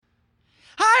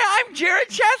I'm Jared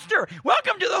Chester.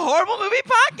 Welcome to the Horrible Movie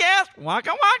Podcast.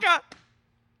 Waka waka.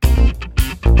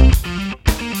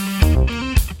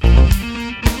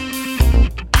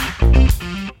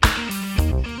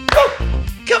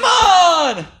 Come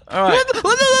on! All right.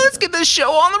 Let's get this show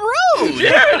on the road.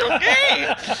 Jared,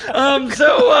 okay.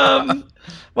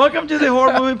 Welcome to the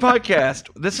Horrible Movie Podcast.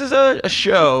 This is a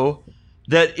show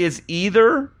that is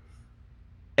either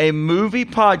a movie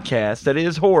podcast that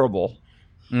is horrible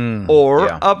or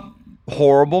a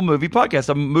horrible movie podcast,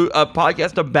 a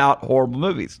podcast about horrible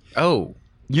movies. Oh.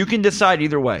 You can decide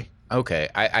either way. Okay.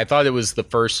 I thought it was the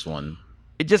first one.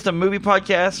 It's just a movie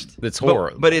podcast. That's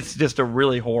horrible. But it's just a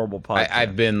really horrible podcast.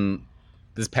 I've been,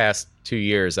 this past 2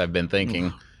 years, I've been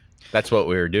thinking that's what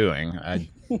we were doing.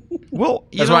 Well,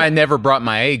 that's why I never brought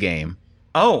my A game.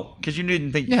 Oh, because you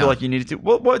didn't feel like you needed to.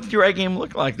 What did your A game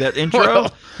look like? That intro?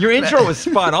 Your intro was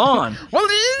spot on. Well,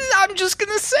 I'm just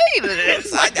going to say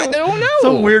this. I don't know.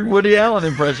 Some weird Woody Allen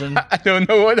impression. I don't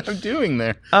know what I'm doing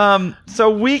there. So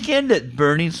Weekend at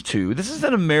Bernie's 2. This is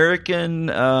an American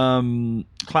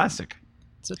classic.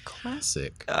 It's a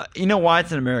classic. You know why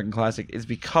it's an American classic? Is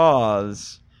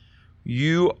because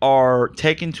you are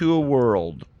taken to a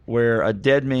world where a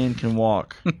dead man can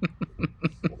walk.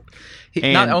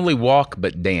 Not only walk,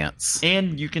 but dance.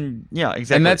 And you can, yeah,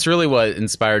 exactly. And that's really what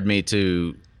inspired me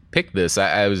to pick this.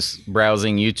 I was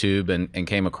browsing YouTube and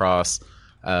came across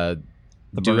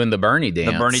doing the Bernie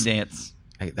dance. The Bernie dance.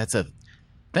 That's a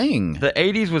thing. The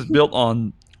 80s was built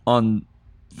on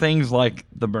things like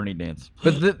the Bernie dance.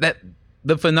 But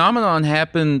the phenomenon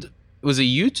happened, was a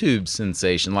YouTube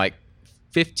sensation like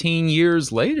 15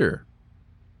 years later.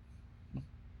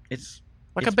 It's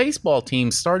like a baseball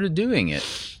team started doing it.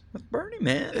 That's Bernie,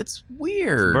 man. It's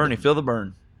weird. Bernie, feel the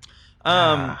burn.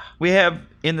 We have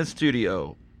in the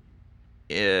studio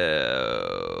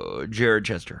Jared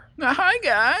Chester. Hi,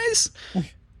 guys.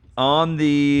 On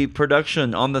the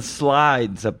production, on the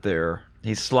slides up there,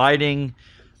 he's sliding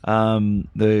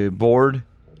the board.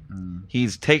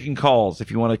 He's taking calls. If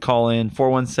you want to call in,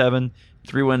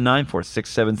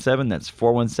 417-319-4677. That's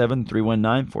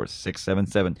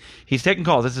 417-319-4677. He's taking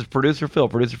calls. This is Producer Phil.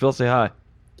 Producer Phil, say hi.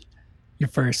 Your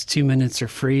first 2 minutes are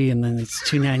free, and then it's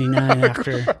 $2.99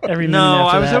 after every minute. No,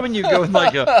 after I was that. hoping you'd go with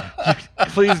like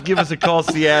please give us a call,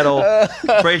 Seattle,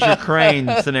 Fraser Crane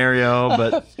scenario,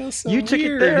 but so you took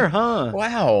weird. it there, huh?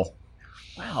 Wow.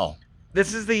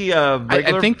 This is the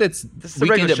regular. I think that's this is the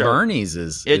Weekend regular at show. Bernie's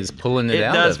is pulling it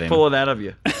out does of him. pull it out of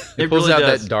you. It pulls really out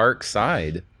does. that dark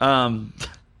side.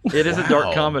 It is a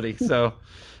dark comedy. So,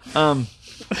 No,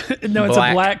 it's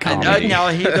a black comedy.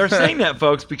 now they're saying that,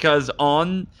 folks, because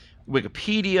on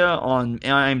Wikipedia, on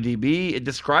IMDb, it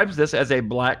describes this as a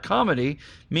black comedy,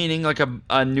 meaning like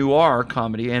a noir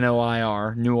comedy,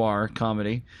 N-O-I-R, noir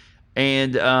comedy.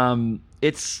 And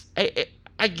it's,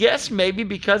 I guess maybe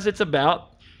because it's about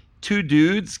two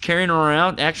dudes carrying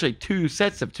around, actually two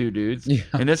sets of two dudes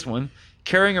in this one,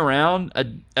 carrying around a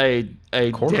dead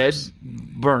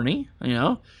Bernie,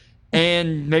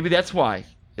 and maybe that's why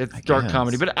it's dark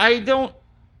comedy. But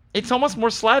it's almost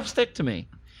more slapstick to me.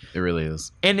 It really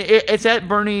is. And it's at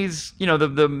Bernie's,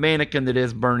 the mannequin that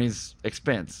is Bernie's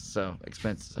expense. So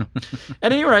expense. So.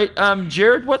 At any rate,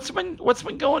 Jared, what's been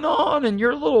going on in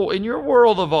your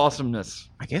world of awesomeness?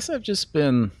 I guess I've just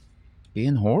been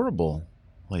being horrible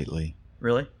lately.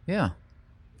 Really? Yeah.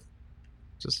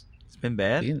 Just It's been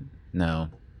bad. no.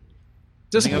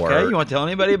 Just Everything work. okay? You want to tell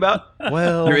anybody about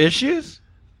your issues?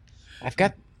 I've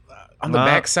got on the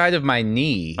back side of my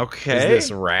knee. Okay. Is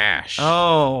this rash?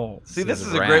 Oh, see, this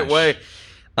is a great way.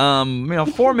 4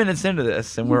 minutes into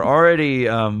this, and we're already.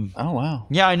 Oh wow.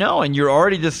 Yeah, I know, and you're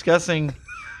already discussing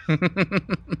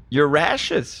your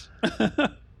rashes.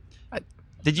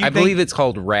 I believe it's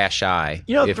called rash eye.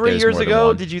 3 years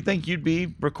ago, did you think you'd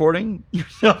be recording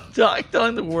yourself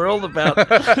telling the world about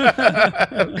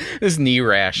this knee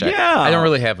rash? Yeah. I don't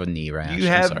really have a knee rash. Do you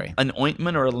have I'm sorry. an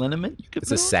ointment or a liniment you could It's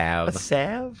put a on? salve. A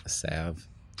salve? A salve.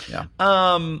 Yeah.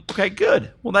 Okay,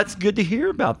 good. Well, that's good to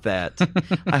hear about that.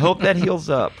 I hope that heals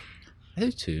up. I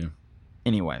do too.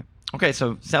 Anyway. Okay,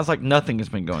 so sounds like nothing has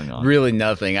been going on. Really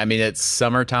nothing. I mean, it's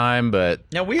summertime, but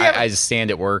Now I just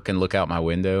stand at work and look out my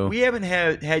window. We haven't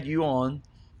had you on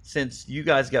since you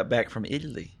guys got back from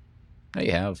Italy. No,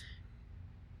 you have.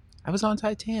 I was on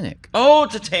Titanic. Oh,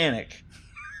 Titanic.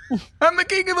 I'm the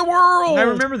king of the world. I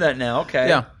remember that now. Okay.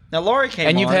 Yeah. Now, Laurie came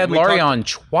on. And you've had We Laurie talked- on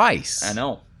twice. I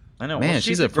know. Man, Well,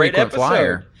 she's a a great frequent episode.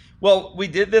 flyer. Well, we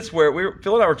did this where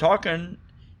Phil and I were talking,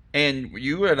 and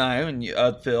you and I and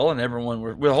Phil and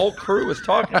everyone, the whole crew was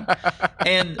talking,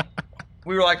 and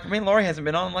we were like, man, Laurie hasn't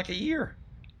been on in like a year.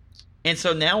 And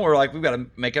so now we're like, we've got to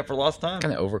make up for lost time.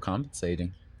 Kind of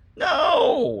overcompensating.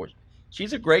 No.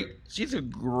 She's a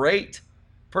great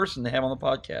person to have on the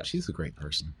podcast. She's a great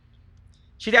person.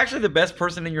 She's actually the best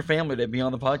person in your family to be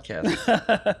on the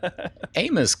podcast.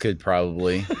 Amos could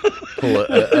probably pull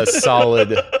a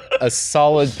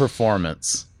solid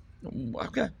performance.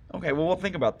 Okay. Well, we'll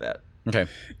think about that. Okay.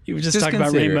 You were just talking about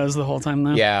consider it. rainbows the whole time,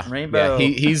 though. Yeah. Rainbow. Yeah.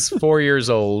 He's 4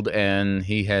 years old, and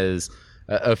he has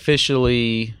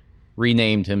officially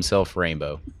renamed himself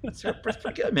Rainbow. It's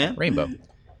pretty good, man. Rainbow.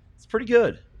 It's pretty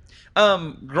good.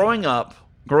 Growing up.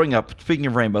 Speaking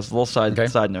of rainbows, a little side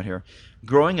note here.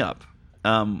 Growing up,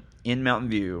 in Mountain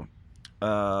View,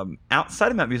 outside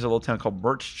of Mountain View is a little town called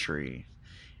Birch Tree,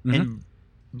 and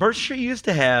Birch Tree used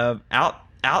to have out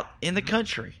in the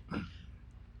country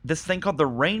this thing called the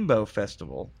Rainbow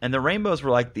Festival, and the rainbows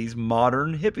were like these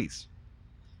modern hippies.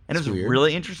 And it was weird.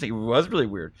 really interesting. It was really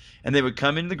weird. And they would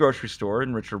come into the grocery store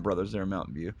in Richard Brothers there in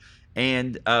Mountain View,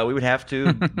 and we would have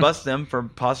to bust them for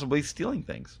possibly stealing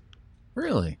things.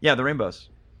 Really? Yeah, the rainbows.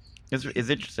 It's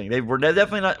interesting. They were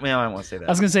definitely not. Well, I don't want to say I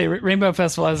was that. going to say Rainbow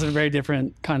Festival has a very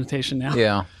different connotation now.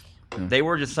 Yeah. They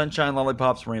were just sunshine,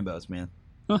 lollipops, rainbows, man.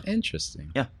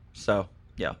 Interesting. Yeah. So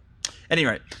yeah.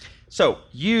 Anyway, so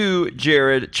you,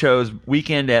 Jared, chose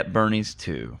Weekend at Bernie's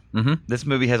 2. Mm-hmm. This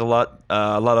movie has a lot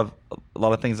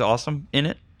of things awesome in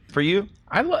it for you.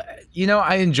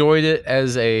 I enjoyed it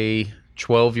as a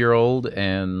 12-year-old,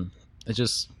 and it's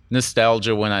just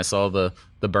nostalgia when I saw the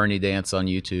Bernie dance on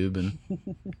YouTube, and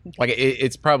like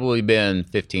it's probably been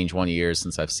 15, 20 years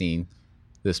since I've seen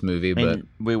this movie, but And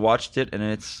we watched it, and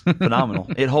it's phenomenal.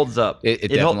 It holds up. it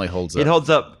definitely holds up. It holds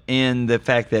up in the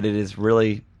fact that it is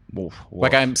really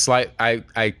Like I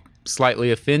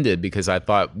slightly offended because I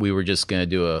thought we were just going to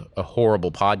do a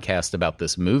horrible podcast about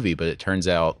this movie, but it turns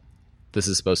out this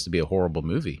is supposed to be a horrible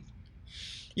movie.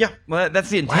 Yeah, well, that's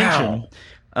the intention.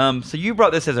 Wow. So you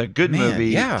brought this as a good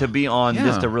movie yeah. to be on Yeah.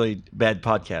 just a really bad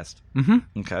podcast.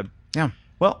 Mm-hmm. Okay. Yeah.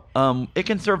 Well, it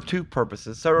can serve two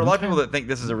purposes. So there are a lot of people that think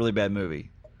this is a really bad movie.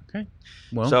 Okay.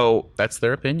 Well, So that's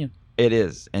their opinion. it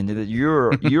is, and that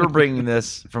you're bringing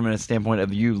this from a standpoint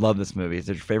of you love this movie. It's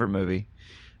your favorite movie.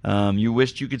 You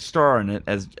wished you could star in it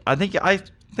as I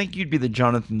think you'd be the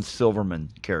Jonathan Silverman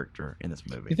character in this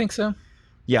movie. You think so?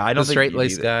 Yeah, I don't think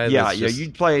straight-laced you'd be guy Yeah, that's just-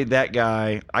 you'd play that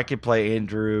guy. I could play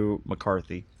Andrew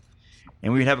McCarthy,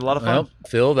 and we'd have a lot of fun. Well,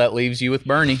 Phil, that leaves you with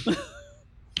Bernie.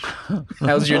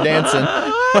 How's your dancing?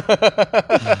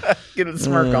 Get a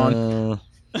smirk on.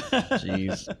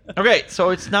 Jeez. Okay,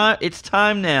 so it's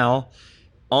time now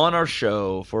on our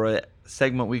show for a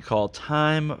segment we call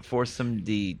Time for Some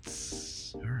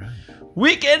Deets. All right.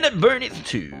 Weekend at Bernie's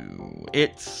 2.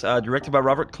 It's directed by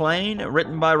Robert Klein,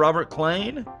 written by Robert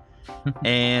Klein.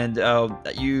 And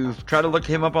you try to look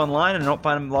him up online and don't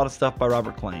find a lot of stuff by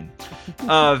Robert Klein.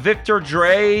 Victor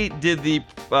Dre did the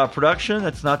production.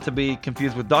 That's not to be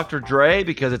confused with Dr. Dre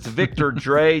because it's Victor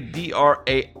Dre,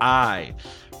 D-R-A-I.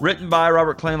 Written by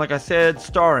Robert Klein, like I said,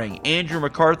 starring Andrew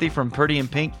McCarthy from Pretty in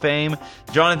Pink fame,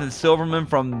 Jonathan Silverman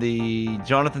from the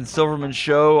Jonathan Silverman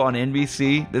Show on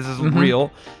NBC. This is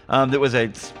real. That was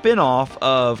a spin-off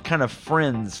of kind of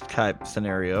Friends type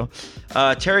scenario.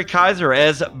 Terry Kaiser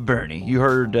as Bernie. You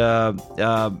heard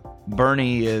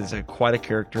Bernie is quite a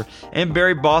character. And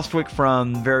Barry Bostwick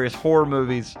from various horror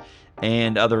movies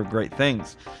and other great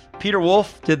things. Peter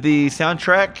Wolf did the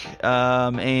soundtrack,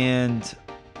 and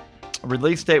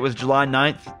release date was July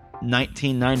 9th,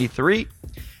 1993.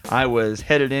 I was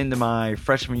headed into my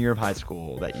freshman year of high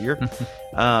school that year.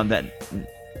 That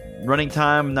running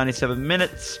time, 97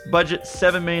 minutes. Budget,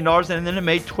 $7 million. And then it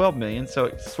made $12 million, so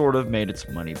it sort of made its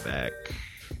money back.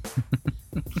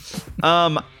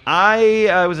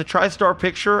 I was a TriStar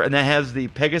picture, and that has the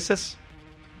Pegasus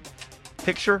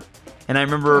picture. And I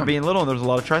remember being little, and there was a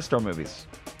lot of TriStar movies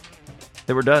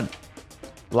that were done.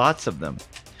 Lots of them.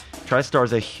 TriStar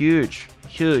is a huge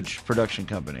production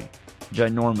company.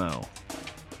 Ginormo.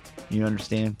 You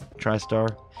understand?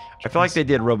 TriStar? I feel like they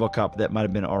did RoboCop. That might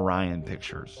have been Orion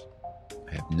Pictures.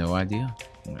 I have no idea.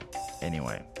 No.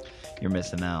 Anyway, you're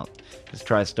missing out. Because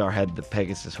TriStar had the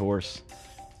Pegasus horse,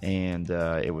 and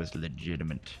it was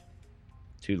legitimate.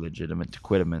 Too legitimate to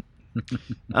quit him.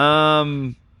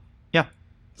 Yeah.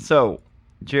 So,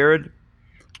 Jared,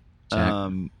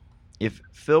 Jack. if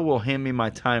Phil will hand me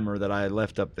my timer that I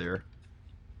left up there,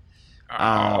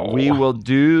 we will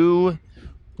do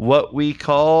what we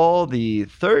call the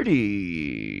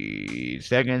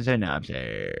 30-second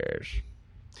synopsis.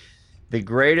 The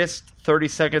greatest 30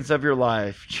 seconds of your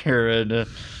life, Jared.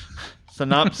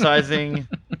 Synopsizing.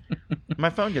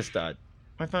 My phone just died.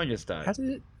 How did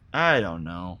it? I don't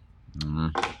know.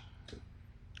 Mm.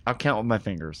 I'll count with my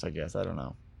fingers, I guess. I don't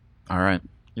know. All right.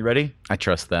 You ready? I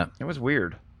trust that. It was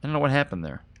weird. I don't know what happened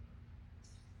there.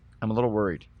 I'm a little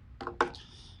worried.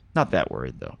 Not that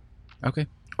worried, though. Okay.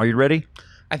 Are you ready?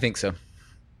 I think so.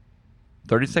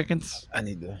 30 seconds? I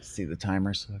need to see the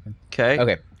timer so I can. Okay.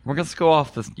 Okay. We're going to go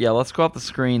off this. Yeah, let's go off the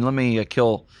screen. Let me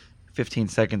kill 15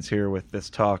 seconds here with this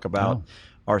talk about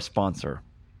our sponsor.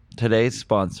 Today's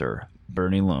sponsor,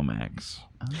 Bernie Lomax.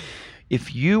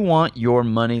 If you want your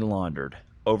money laundered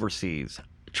overseas,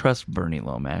 trust Bernie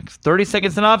Lomax.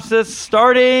 30-second synopsis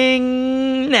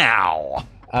starting now.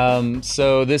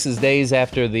 So this is days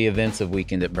after the events of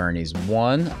Weekend at Bernie's.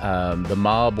 One, the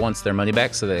mob wants their money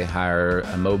back, so they hire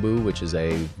a Mobu, which is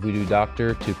a voodoo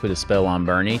doctor, to put a spell on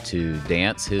Bernie to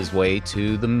dance his way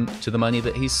to the money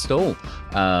that he stole.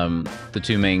 The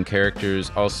two main characters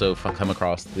also come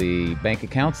across the bank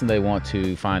accounts, and they want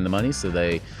to find the money, so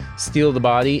they steal the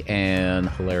body, and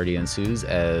hilarity ensues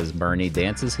as Bernie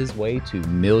dances his way to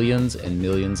millions and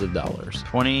millions of dollars.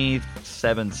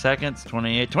 27 seconds,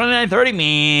 28, 29,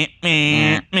 30.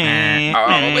 And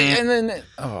then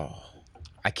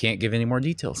I can't give any more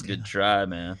details. Good try,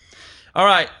 man. All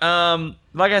right.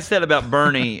 Like I said about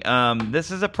Bernie,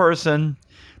 this is a person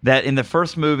that in the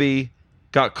first movie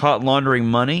got caught laundering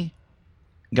money,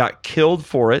 got killed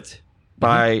for it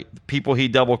by people he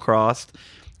double-crossed.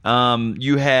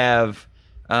 You have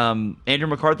Andrew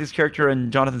McCarthy's character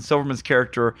and Jonathan Silverman's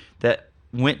character that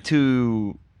went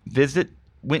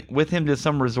with him to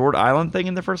some resort island thing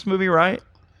in the first movie, right?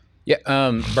 Yeah,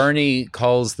 Bernie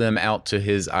calls them out to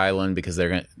his island because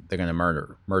they're gonna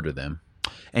murder them,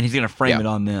 and he's gonna frame it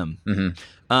on them.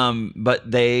 Mm-hmm. But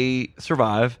they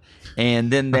survive, and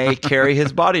then they carry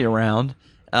his body around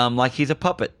like he's a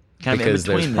puppet, kind because of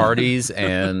in between there's parties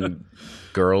and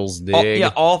girls dig.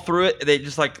 All through it. They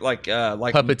just like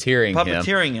puppeteering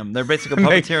him. They're basically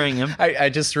puppeteering him. I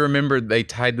just remembered they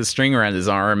tied the string around his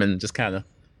arm and just kind of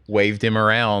waved him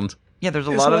around. Yeah, there's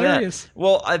a lot hilarious. Of that.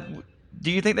 Well, do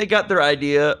you think they got their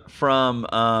idea from?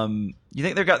 You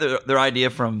think they got their idea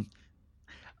from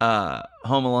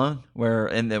Home Alone, where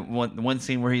in the one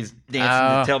scene where he's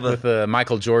dancing to tell with the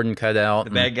Michael Jordan cutout,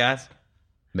 the bad guys?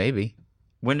 Maybe.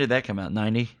 When did that come out?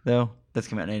 90 though. That's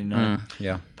come out in 89.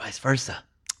 Yeah. Vice versa.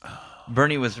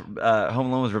 Bernie was Home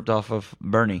Alone was ripped off of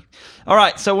Bernie. All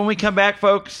right, so when we come back,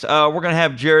 folks, we're gonna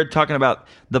have Jared talking about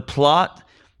the plot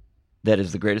that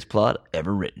is the greatest plot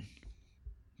ever written.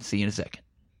 See you in a second.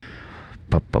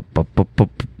 Power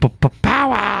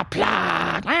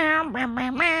plot.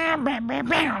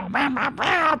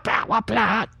 Power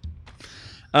plot.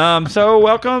 So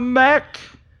welcome back,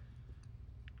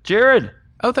 Jared.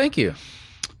 Oh, thank you.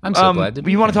 I'm so glad to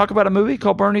be You want to talk about a movie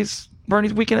called Bernie's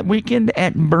Weekend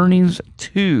at Bernie's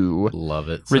 2. Love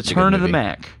it. Return of the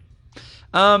Mac.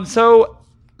 So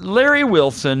Larry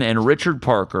Wilson and Richard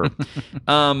Parker.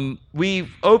 We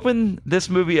opened this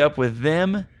movie up with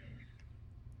them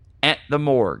at the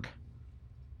morgue.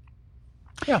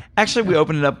 Yeah. Actually, we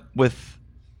opened it up with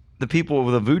the people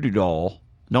with a voodoo doll,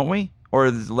 don't we? Or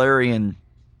is Larry and...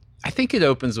 I think it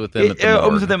opens with them at the morgue. It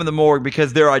opens with them at the morgue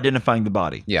because they're identifying the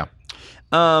body. Yeah.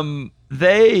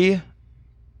 They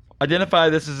identify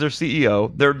this as their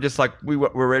CEO. They're just like,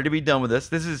 we're ready to be done with this.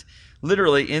 This is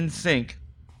literally in sync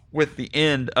with the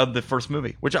end of the first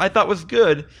movie, which I thought was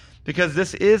good because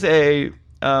this is an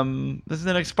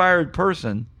expired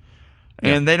person,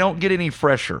 and they don't get any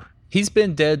fresher. He's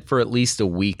been dead for at least a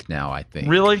week now, I think.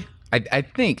 Really? I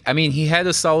think. I mean, he had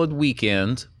a solid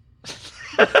weekend.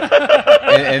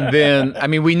 and then, I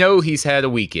mean, we know he's had a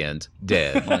weekend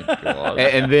dead. Oh my God.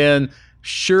 And then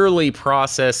surely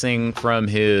processing from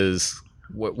his,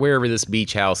 wherever this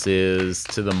beach house is,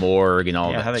 to the morgue and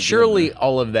all that. Surely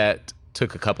all of that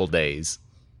took a couple days.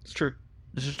 It's true.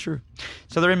 This is true.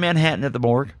 So they're in Manhattan at the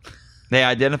morgue. They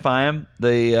identify him.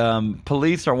 The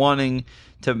police are wanting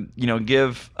to,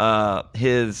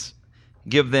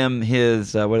 give them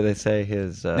his what do they say?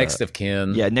 His next of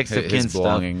kin. Yeah, next of kin his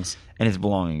belongings. stuff and his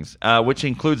belongings, which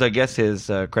includes, I guess, his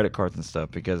credit cards and stuff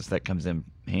because that comes in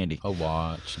handy. A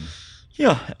watch.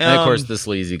 Yeah, and of course the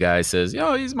sleazy guy says,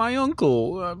 "Yo, he's my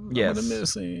uncle. I'm gonna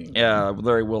miss him." Yeah,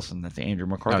 Larry Wilson. That's Andrew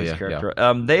McCarthy's character.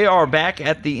 Yeah. They are back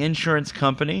at the insurance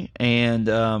company, and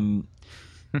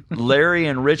Larry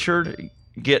and Richard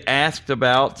get asked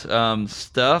about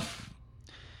stuff.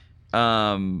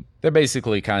 They're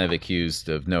basically kind of accused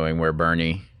of knowing where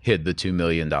Bernie hid the $2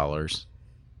 million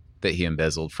that he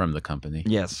embezzled from the company.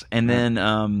 Yes, and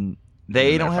then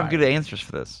they don't have good answers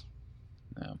for this.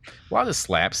 No. A lot of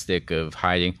slapstick of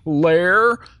hiding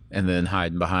Lair and then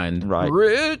hiding behind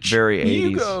Rich. Very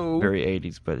 80s. Very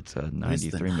 80s, but it's a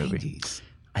 93 movie. 90s.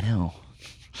 I know.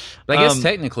 But I guess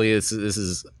technically this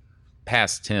is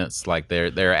past tense. Like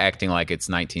they're acting like it's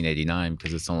 1989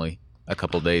 because it's only a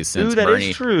couple days since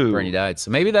Bernie died.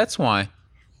 So maybe that's why.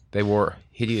 They wore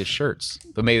hideous shirts,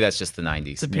 but maybe that's just the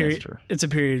 90s. It's a period. true. It's a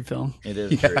period film. It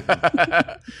is very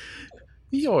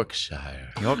Yorkshire.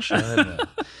 Yorkshire.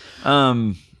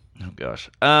 Oh gosh.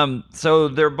 So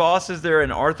their boss is there,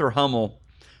 and Arthur Hummel,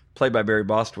 played by Barry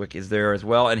Bostwick, is there as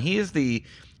well, and he is the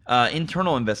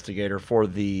internal investigator for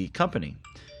the company,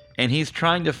 and he's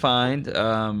trying to find.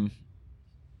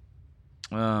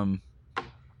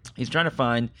 He's trying to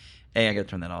find. Hey, I gotta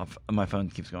turn that off. My phone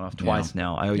keeps going off twice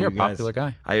now. I owe You're you a guys. popular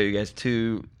guy. I owe you guys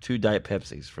two Diet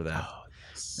Pepsis for that. Oh,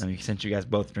 yes. I mean, since you guys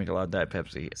both drink a lot of Diet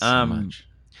Pepsi. So much.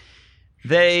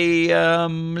 They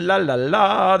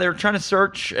they're trying to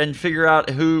search and figure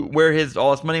out where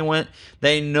all his money went.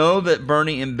 They know that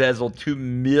Bernie embezzled $2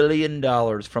 million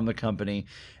from the company.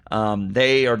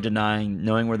 They are denying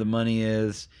knowing where the money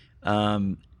is,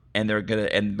 and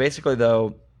basically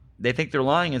though they think they're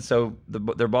lying, and so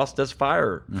their boss does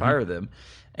fire them,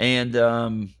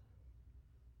 and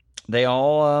they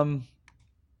all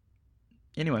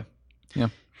anyway. Yeah.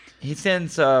 He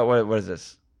sends what is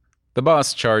this? The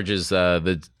boss charges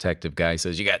the detective guy.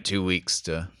 Says you got 2 weeks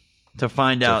to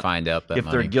find out that if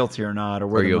money. they're guilty or not, or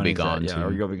where Or the you'll be money's gone at. Yeah, too.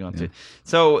 or you'll be gone too.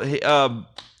 So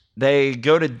they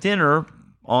go to dinner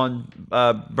on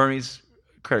Bernie's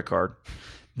credit card.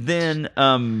 Then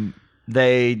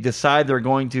they decide they're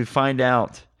going to find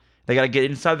out. They got to get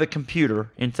inside the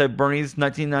computer, inside Bernie's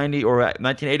 1990 or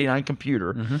 1989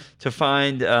 computer, to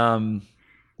find where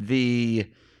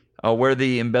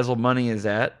the embezzled money is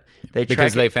at.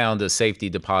 Because they found a safety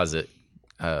deposit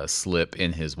slip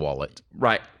in his wallet.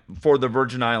 Right, for the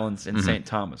Virgin Islands in St.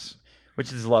 Thomas,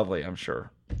 which is lovely, I'm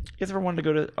sure. You guys ever wanted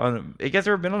to go to? You guys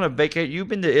ever been on a vacation? You've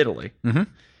been to Italy. Mm-hmm. Have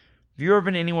you ever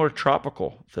been anywhere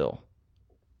tropical, Phil?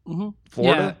 Mm-hmm.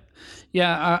 Florida?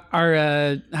 Yeah.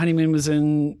 Our honeymoon was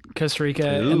in Costa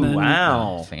Rica. Ooh, and then,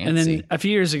 wow. Fancy. And then a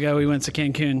few years ago, we went to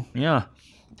Cancun. Yeah,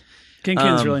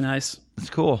 Cancun's really nice. it's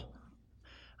cool.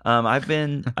 I've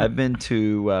been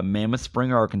to Mammoth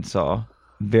Spring, Arkansas.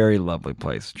 Very lovely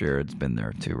place. Jared's been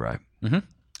there too, right? Mm-hmm.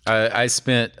 I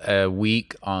spent a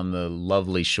week on the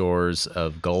lovely shores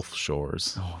of Gulf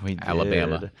Shores, We did.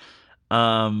 Alabama.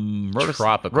 Wrote a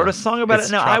song about It's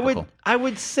it. Now tropical. I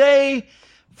would say,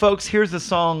 folks, here's the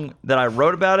song that I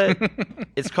wrote about it.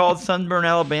 It's called Sunburn,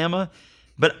 Alabama.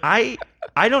 But I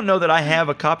don't know that I have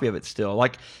a copy of it still.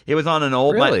 Like it was on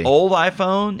my Really? old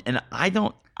iPhone, and I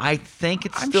think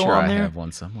it's I'm still sure on I there. have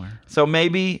one somewhere. So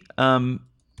maybe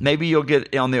you'll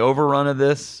get on the overrun of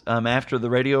this after the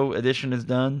radio edition is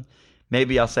done.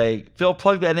 Maybe I'll say, Phil,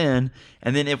 plug that in,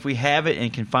 and then if we have it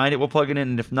and can find it, we'll plug it in.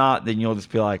 And if not, then you'll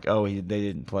just be like, oh, they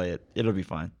didn't play it. It'll be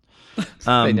fine.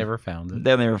 They never found it.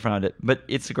 They never found it, but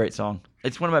it's a great song.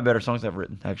 It's one of my better songs I've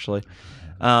written, actually.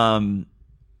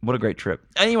 What a great trip.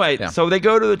 Anyway, So they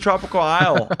go to the tropical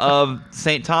isle of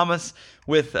St. Thomas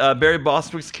with Barry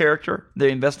Bostwick's character, the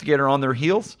investigator, on their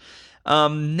heels.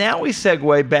 Now we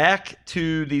segue back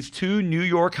to these two New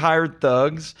York hired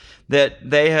thugs that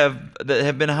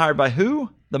have been hired by who?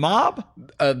 The mob?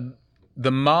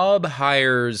 The mob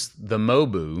hires the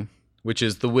Mobu, which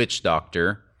is the witch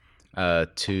doctor,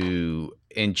 to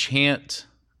enchant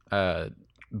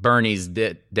Bernie's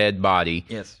dead body.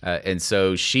 Yes. And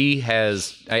so she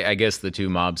has, I guess, the two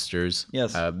mobsters.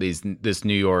 Yes. This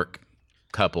New York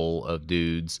couple of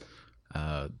dudes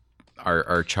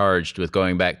are charged with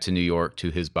going back to New York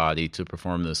to his body to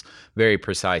perform this very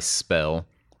precise spell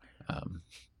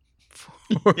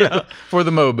for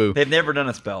the Mobu. They've never done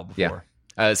a spell before.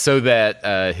 So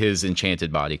that his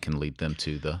enchanted body can lead them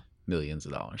to the millions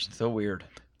of dollars. So weird.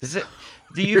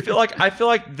 Do you feel like I feel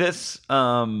like this?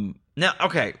 Now,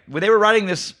 okay, when they were writing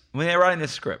this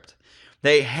script,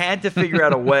 they had to figure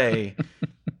out a way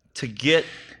to get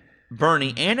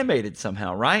Bernie animated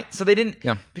somehow, right? So they didn't,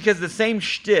 because the same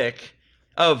shtick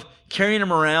of carrying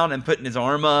him around and putting his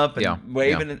arm up and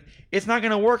waving it, it's not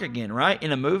going to work again, right?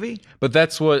 In a movie. But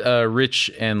that's what Rich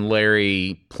and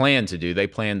Larry planned to do. They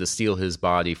planned to steal his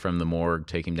body from the morgue,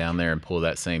 take him down there, and pull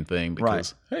that same thing.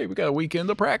 Because hey, we got a weekend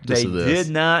to practice. They did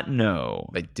not know.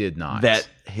 They did not that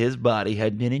his body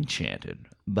had been enchanted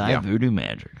by voodoo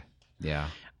magic. Yeah.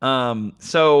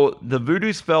 So the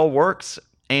voodoo spell works,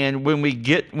 and when we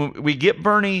get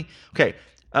Bernie, okay.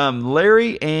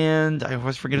 Larry and I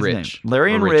always forget his name.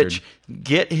 Larry and Rich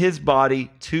get his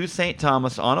body to St.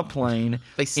 Thomas on a plane.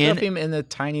 They stuff him in a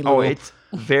tiny little it's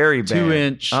very bad.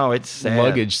 2-inch it's sad.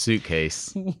 luggage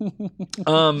suitcase.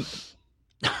 And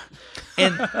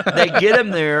they get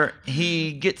him there.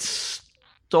 He gets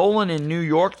stolen in New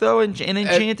York though, and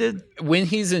enchanted. When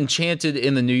he's enchanted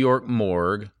in the New York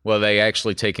morgue, well, they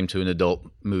actually take him to an adult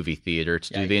movie theater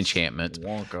to do the enchantment.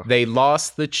 Wonka. They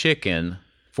lost the chicken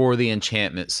for the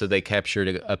enchantment, so they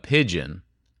captured a pigeon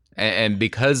And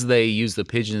because they use the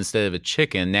pigeon instead of a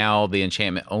chicken, now the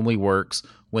enchantment only works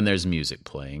when there's music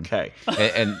playing. Okay.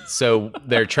 And so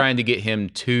they're trying to get him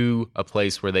to a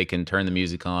place where they can turn the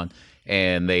music on,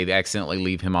 and they accidentally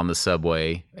leave him on the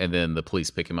subway, and then the police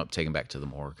pick him up, take him back to the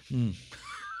morgue.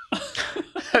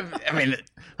 I mean,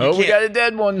 we got a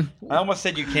dead one. I almost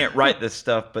said you can't write this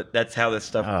stuff, but that's how this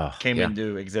stuff came yeah.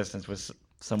 into existence, was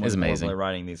someone It's amazing. normally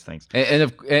writing these things.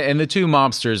 And the two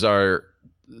mobsters are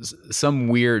some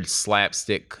weird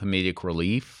slapstick comedic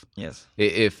relief. Yes.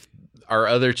 If our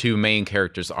other two main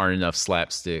characters aren't enough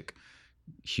slapstick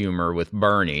humor with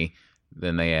Bernie,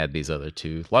 then they add these other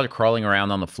two. A lot of crawling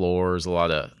around on the floors, a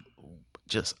lot of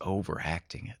just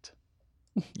overacting it.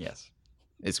 Yes.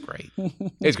 It's great.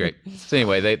 It's great. So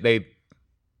anyway, they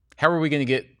how are we going to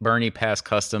get Bernie past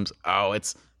customs? Oh,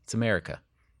 it's America.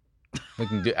 We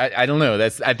can do. I don't know.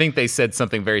 I think they said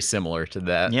something very similar to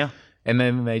that. Yeah. And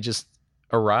then they just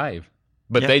arrive,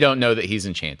 but they don't know that he's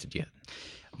enchanted yet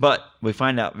But we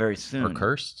find out very soon. or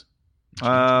cursed.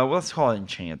 Well, let's call it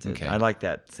enchanted. Okay. I like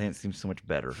that. It seems so much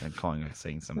better than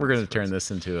saying something. We're going to turn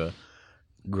this into a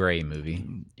gray movie.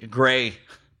 Gray.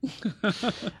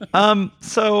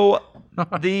 So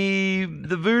the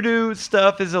voodoo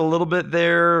stuff is a little bit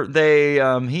there. They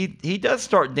he does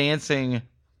start dancing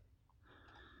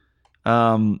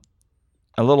a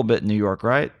little bit in New York,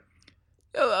 right?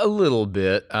 A little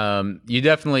bit. You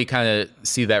definitely kind of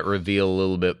see that reveal a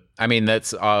little bit. I mean,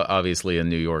 that's obviously in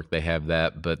New York. They have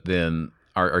that, but then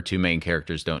our two main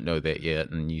characters don't know that yet,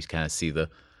 and you kind of see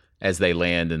as they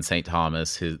land in St.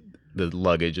 Thomas, the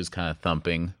luggage is kind of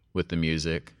thumping with the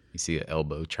music. You see an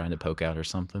elbow trying to poke out or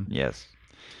something. Yes.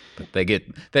 But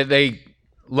they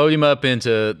load him up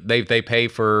into they pay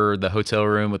for the hotel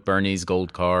room with Bernie's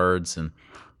gold cards and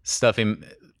stuff him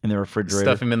In the refrigerator.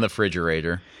 Stuff him in the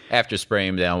refrigerator after spraying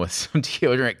him down with some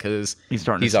deodorant because He's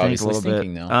starting to stink obviously a little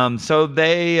stinking bit. now. So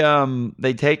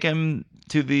they take him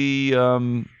to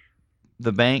the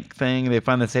bank thing. They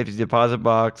find the safety deposit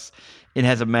box. It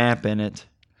has a map in it.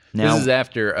 Now, This is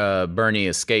after Bernie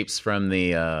escapes from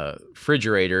the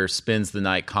refrigerator, spends the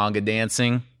night conga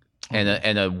dancing,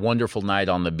 and a wonderful night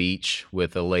on the beach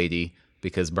with a lady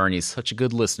because Bernie's such a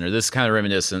good listener. This is kind of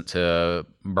reminiscent to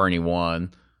Bernie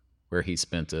 1, where he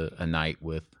spent a night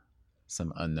with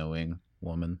some unknowing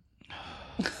woman.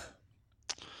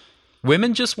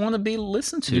 Women just want to be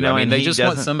listened to. I mean, and they he just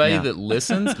want doesn't- somebody yeah. that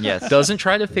listens, Yes. doesn't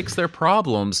try to fix their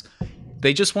problems.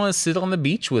 They just want to sit on the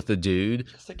beach with a dude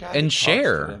Just a guy and that talks to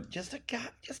share. them. Just a guy,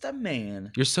 just a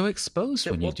man You're so exposed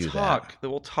that when will you do talk. That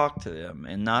will talk to them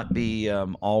and not be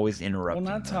always Well, interrupting.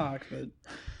 not them. talk,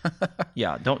 but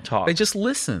Yeah, don't talk. that. They just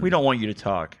listen. we don't want you to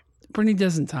talk. Bernie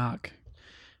doesn't talk.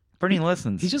 Bernie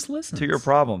listens. He just listens to your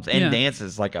problems and Yeah.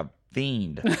 dances like a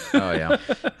fiend. Oh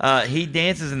yeah. He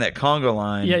dances in that Congo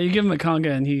line. Yeah, you give him a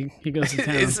conga and he goes to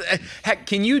town.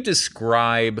 Can you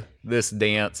describe this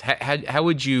dance? How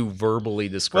would you verbally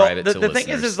Well, describe it to the thing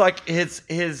listeners? is like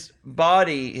his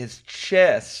body, his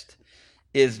chest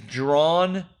is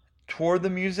drawn toward the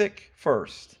music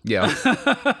first, yeah.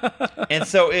 and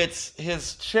so it's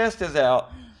his chest is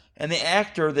out, and the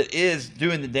actor that is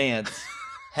doing the dance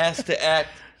has to act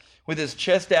with his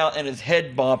chest out and his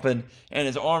head bopping and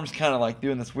his arms kind of like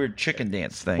doing this weird chicken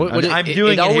dance thing. I'm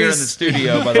doing it here in the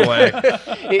studio, by the way.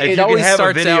 It If you always could have a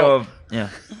starts video out. of yeah.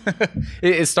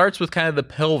 It starts with kind of the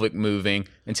pelvic moving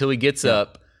until he gets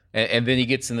up, and then he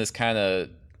gets in this kind of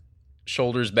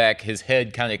shoulders back. His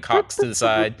head kind of cocks to the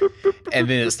side, and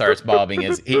then it starts bobbing.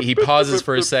 As he pauses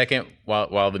for a second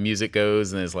while the music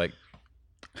goes, and is like,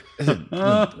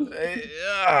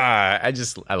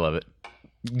 I love it.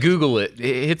 Google it.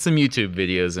 Hit some YouTube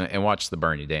videos and watch the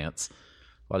Bernie dance.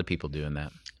 A lot of people doing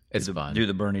that. It's fun. Do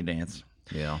the Bernie dance.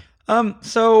 Yeah.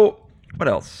 So what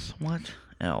else? What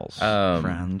else, Um,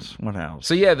 friends? What else?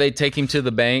 So yeah, they take him to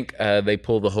the bank. They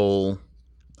pull the whole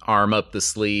arm up the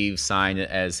sleeve, sign it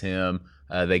as him.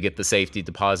 They get the safety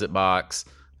deposit box,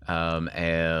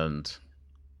 and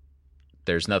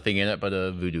there's nothing in it but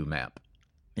a voodoo map.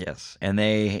 Yes, and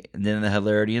then the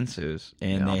hilarity ensues,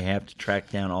 and Yeah. they have to track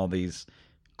down all these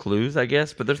clues, I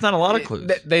guess. But there's not a lot of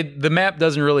clues. The map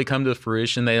doesn't really come to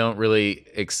fruition. They don't really.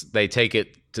 They take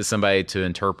it to somebody to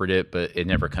interpret it, but it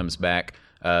never comes back.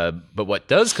 But what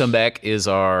does come back is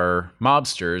our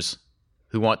mobsters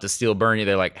who want to steal Bernie.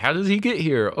 They're like, "How does he get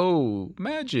here? Oh,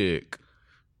 magic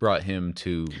brought him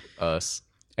to us."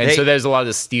 And so there's a lot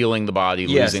of stealing the body,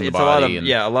 Yes, losing the it's body.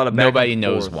 a lot of back nobody and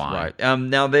knows forth, why. Right.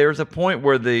 Now there's a point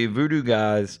where the voodoo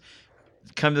guys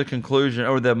come to the conclusion,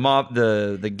 or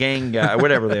the gang guy,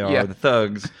 whatever they are, Yeah. the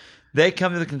thugs, they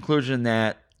come to the conclusion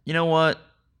that, you know what,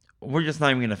 we're just not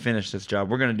even going to finish this job.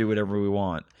 We're going to do whatever we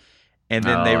want. And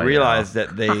then they Oh, realize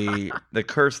that the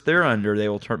curse they're under, they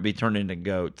will be turned into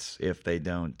goats if they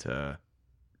don't.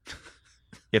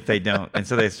 And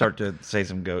so they start to say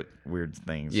some weird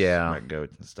things about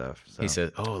goats and stuff. So. He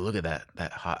said, "Oh, look at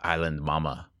that hot island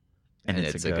mama," and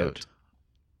it's a goat.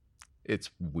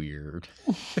 It's weird.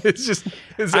 It's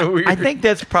so weird. I think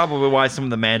that's probably why some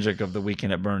of the magic of the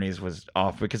Weekend at Bernie's was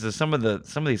off, because of some of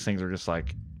these things are just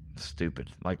like stupid,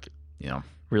 like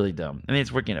really dumb. I mean,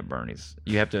 it's Weekend at Bernie's.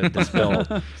 You have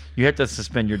to you have to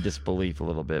suspend your disbelief a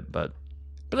little bit, but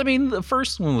I mean, the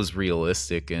first one was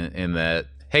realistic in that.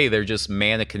 Hey, they're just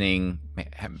mechanizing.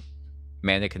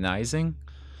 mechanizing.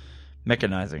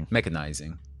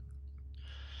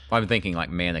 I'm thinking like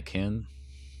mannequin.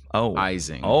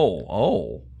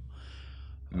 Izing.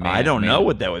 I don't know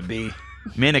what that would be.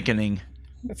 Mannequining.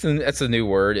 That's a new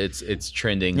word. It's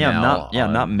trending now.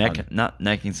 Not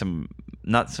making some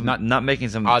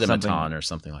automaton or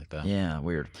something like that. Yeah,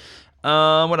 weird.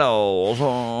 What else?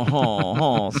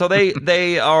 So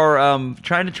they are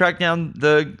trying to track down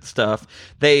the stuff.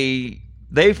 They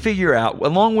figure out,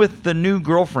 along with the new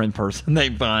girlfriend person they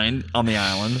find on the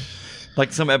island,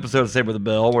 like some episode of Saved by the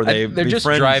Bell, where they're just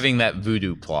driving that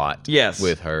voodoo plot. Yes,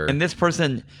 with her. And this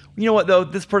person, you know what though?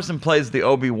 This person plays the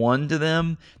Obi-Wan to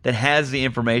them that has the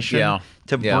information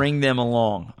to bring them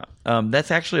along. That's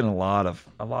actually in a lot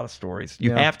of stories.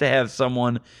 You have to have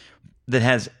someone that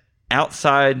has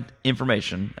outside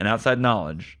information and outside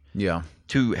knowledge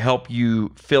to help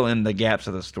you fill in the gaps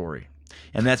of the story.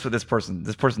 And that's what this person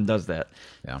does that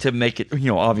to make it,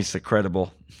 obviously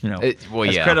credible, as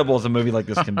credible as a movie like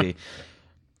this can be.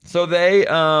 So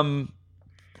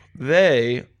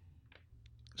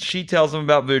she tells them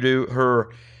about voodoo. Her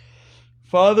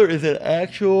father is an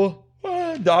actual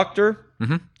doctor,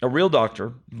 a real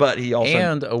doctor, but he also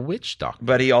and a witch doctor.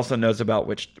 But he also knows about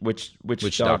witch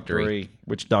doctoring.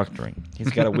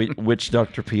 He's got a witch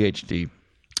doctor PhD,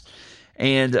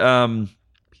 and PhD.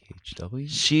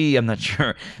 I'm not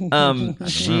sure.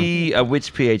 She a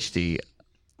witch PhD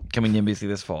coming to NBC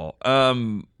this fall.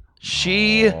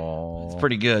 It's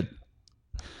pretty good.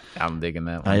 I'm digging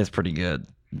that one. It's pretty good.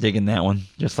 Digging that one,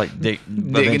 just like digging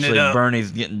eventually it up. Bernie's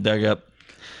getting dug up.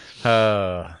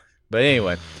 But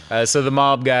anyway, so the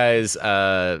mob guys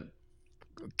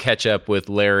catch up with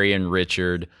Larry and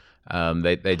Richard.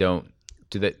 They don't.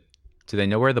 Do they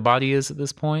know where the body is at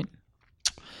this point?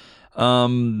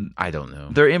 I don't know.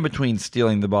 They're in between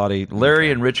stealing the body. Larry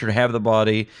and Richard have the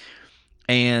body,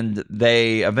 and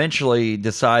they eventually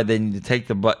decide they need to take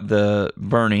the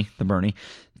Bernie,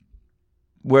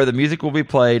 where the music will be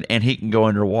played and he can go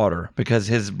underwater, because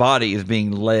his body is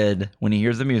being led, when he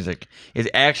hears the music, is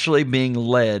actually being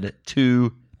led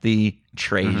to the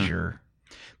treasure.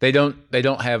 They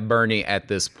don't have Bernie at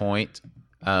this point.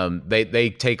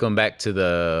 They take him back to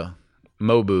the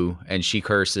Mobu, and she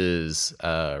curses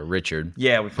Richard.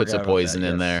 Yeah, we puts a poison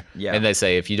in there. Yeah. And they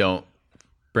say, if you don't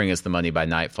bring us the money by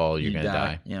nightfall, you're going to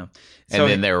die. Yeah. And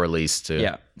then they're released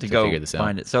to go figure this out.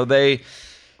 Find it. So they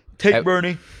take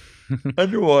Bernie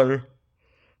underwater.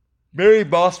 Barry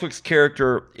Bostwick's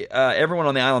character, everyone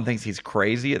on the island thinks he's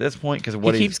crazy at this point because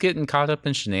he keeps getting caught up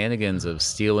in shenanigans of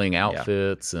stealing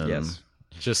outfits and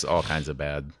just all kinds of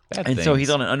bad and things. So he's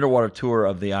on an underwater tour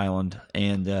of the island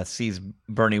and sees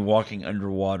Bernie walking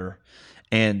underwater.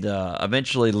 And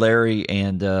eventually Larry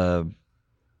and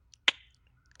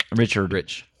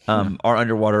Richard are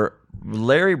underwater.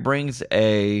 Larry brings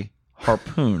a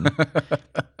harpoon,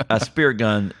 a spear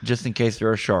gun, just in case there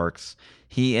are sharks.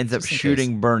 He ends up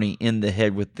shooting Bernie in the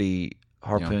head with the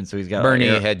harpoon. So he's got Bernie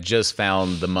had just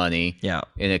found the money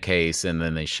in a case, and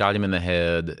then they shot him in the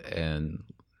head and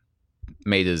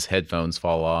made his headphones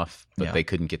fall off, but they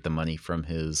couldn't get the money from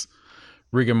his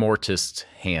rigor mortis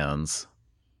hands.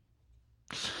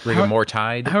 Rigor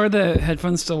mortide. How are the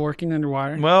headphones still working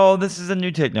underwater? Well, this is a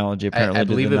new technology, apparently. I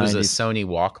believe it was a Sony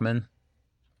Walkman.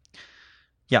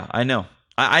 Yeah, I know.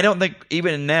 I don't think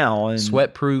even now...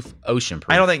 Sweatproof, oceanproof.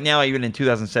 I don't think now, even in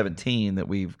 2017, that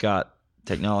we've got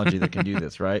technology that can do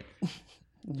this, right?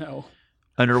 No.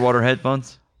 Underwater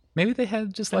headphones? Maybe they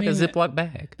had just a Ziploc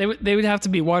bag. They would have to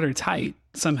be watertight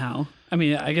somehow. I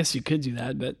mean, I guess you could do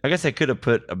that, but... I guess they could have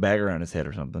put a bag around his head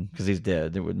or something, because he's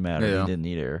dead. It wouldn't matter. Yeah. He didn't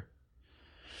need air.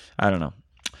 I don't know.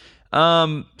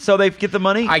 So they get the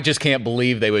money. I just can't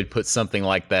believe they would put something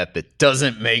like that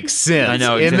doesn't make sense. I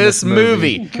know, in this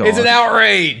movie. It's an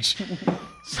outrage.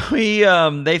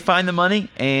 So they find the money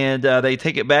and they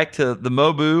take it back to the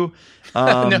Mobu.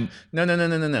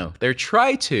 No. They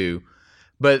try to,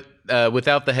 but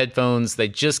without the headphones, they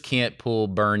just can't pull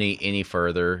Bernie any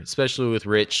further, especially with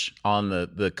Rich on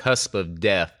the cusp of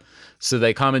death. So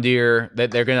they commandeer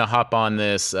that they're going to hop on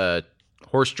this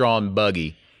horse-drawn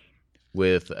buggy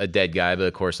with a dead guy, but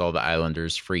of course all the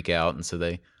islanders freak out, and so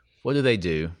what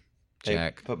do,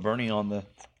 Jack? They put Bernie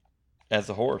as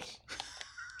a horse.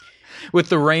 With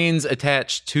the reins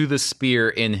attached to the spear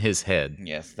in his head.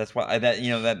 Yes, that's why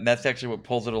that's actually what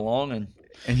pulls it along,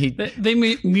 and he they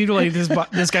mutilate this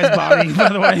guy's body. By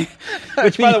the way,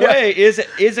 which by the way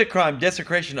is a crime.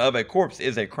 Desecration of a corpse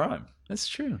is a crime. That's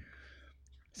true.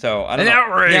 So I don't An know.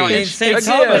 outrage. Now, in St.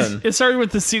 Again. Thomas, it started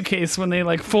with the suitcase when they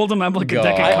like fold them up like a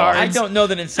deck of God. cards. I don't know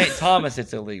that in St. Thomas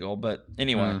it's illegal, but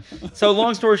anyway. So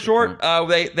long story short,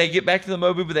 they get back to the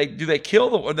Mobu, but do they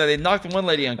kill or they knock the one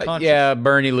lady unconscious? Yeah,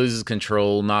 Bernie loses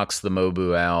control, knocks the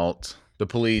Mobu out. The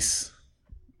police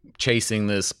chasing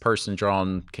this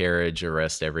person-drawn carriage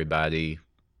arrest everybody.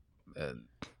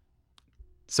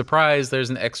 Surprise! There's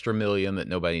an extra $1 million that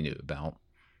nobody knew about.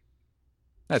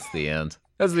 That's the end.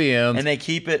 That's the end. And they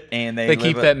keep it, and they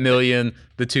keep that $1 million.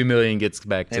 The $2 million gets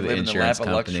back to the insurance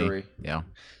company. Luxury. Yeah.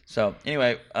 So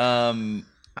anyway,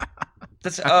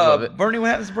 that's love it. Bernie.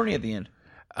 What happens to Bernie at the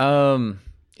end?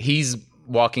 He's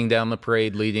walking down the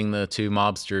parade, leading the two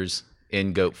mobsters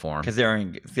in goat form because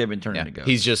they've been turned into goats.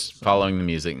 He's just following the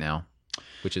music now,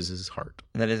 which is his heart.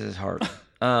 That is his heart.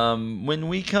 When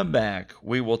we come back,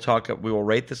 we will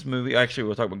rate this movie. Actually,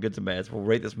 we'll talk about goods and bads. We'll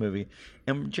rate this movie.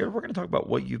 And Jared, we're going to talk about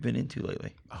what you've been into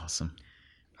lately. Awesome.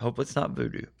 Hope it's not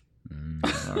voodoo.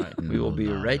 All right. We will be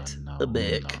right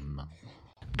back.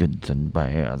 Goods and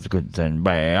bads, goods and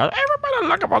bads. Everybody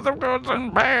looking for some goods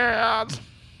and bads.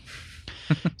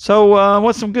 So,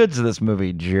 what's some goods of this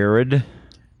movie, Jared?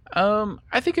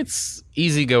 I think it's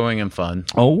easygoing and fun.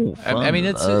 Oh, fun. I mean,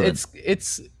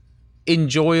 it's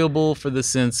enjoyable for the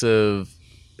sense of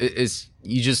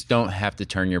you just don't have to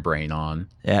turn your brain on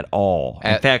at all.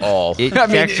 In fact, it's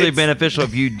actually beneficial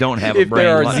if you don't have a brain.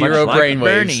 If there are zero brain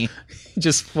waves Bernie.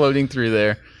 just floating through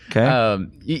there. Okay.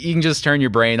 You can just turn your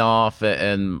brain off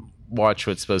and watch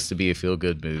what's supposed to be a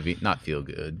feel-good movie. Not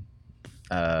feel-good.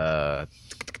 I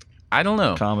don't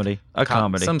know. Comedy.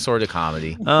 Comedy. Some sort of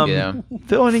comedy.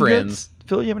 Phil, any Friends. goods?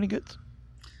 Phil, you have any goods?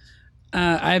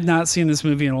 I have not seen this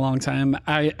movie in a long time.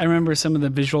 I remember some of the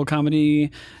visual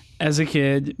comedy as a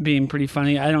kid being pretty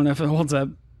funny. I don't know if it holds up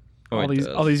all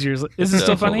these years. Is it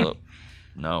still funny?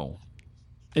 No.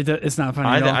 It's not funny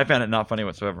at all. I found it not funny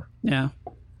whatsoever. Yeah.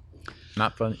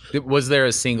 Not funny. Was there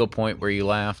a single point where you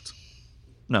laughed?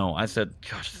 No, I said,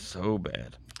 gosh, it's so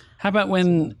bad. How about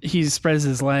when he spreads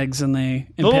his legs and they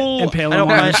impale him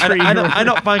on I a tree? I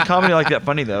don't find comedy like that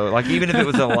funny though. Like even if it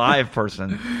was a live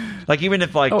person, like even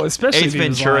if especially Ace if he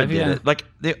was Ventura live, did yeah. it. Like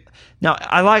now,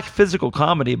 I like physical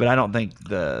comedy, but I don't think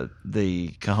the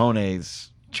cojones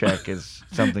check is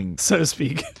something so to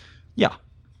speak. Yeah.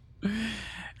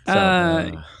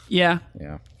 Yeah.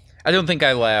 Yeah. I don't think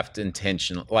I laughed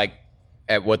intentionally, like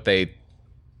at what they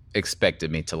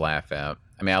expected me to laugh at.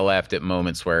 I mean, I laughed at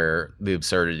moments where the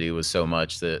absurdity was so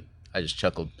much that I just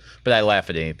chuckled. But I laugh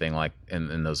at anything like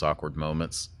in those awkward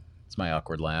moments. It's my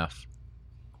awkward laugh.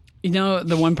 You know,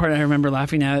 the one part I remember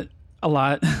laughing at a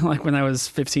lot, like when I was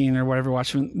 15 or whatever,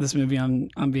 watching this movie on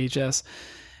VHS,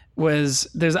 was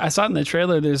I saw it in the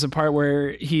trailer. There's a part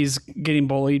where he's getting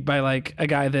bullied by like a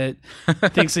guy that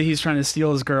thinks that he's trying to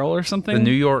steal his girl or something. The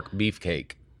New York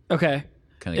beefcake. Okay.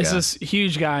 Kind of it's guy. this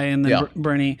huge guy, and then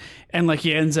Bernie, and like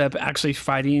he ends up actually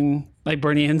fighting. Like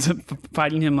Bernie ends up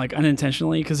fighting him like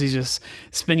unintentionally because he's just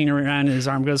spinning around and his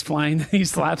arm goes flying. He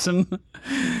slaps him.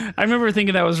 I remember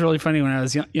thinking that was really funny when I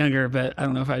was younger, but I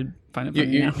don't know if I'd find it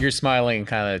funny now. You're smiling,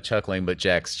 kind of chuckling, but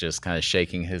Jack's just kind of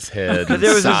shaking his head. Because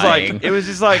it was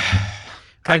just like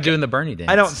kind of doing the Bernie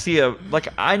dance. I don't see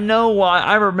I know why.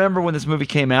 I remember when this movie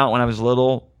came out when I was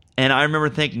little. And I remember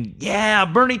thinking, yeah,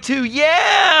 Bernie 2,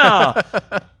 yeah!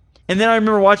 And then I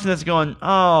remember watching this going,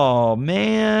 oh,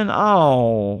 man,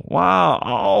 oh, wow,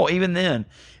 oh, even then.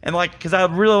 And because I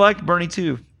really liked Bernie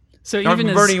 2. So even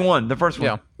as, Bernie 1, the first one.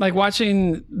 Yeah. Like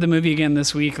watching the movie again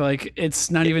this week, like it's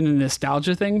not even a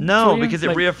nostalgia thing? No, because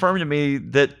it reaffirmed to me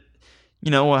that,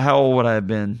 how old would I have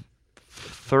been?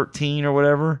 13 or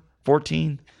whatever?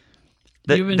 14?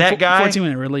 That guy, 14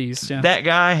 when it released, yeah. That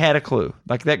guy had a clue.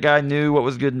 Like that guy knew what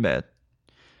was good and bad,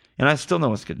 and I still know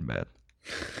what's good and bad.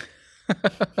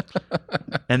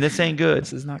 And this ain't good.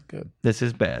 This is not good. This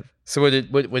is bad. So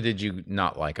what did you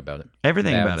not like about it?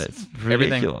 Everything about it. It's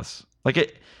ridiculous.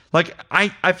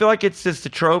 I feel like it's just a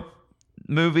trope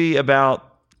movie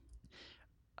about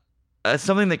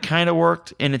something that kind of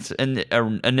worked in its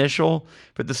initial,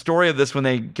 but the story of this when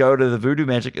they go to the voodoo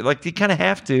magic, like you kind of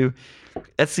have to.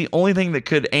 That's the only thing that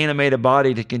could animate a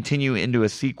body to continue into a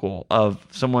sequel of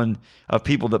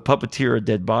people that puppeteer a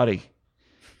dead body.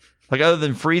 Like other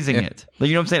than freezing it. Like,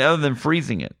 you know what I'm saying? Other than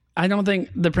freezing it. I don't think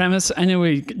the premise, I know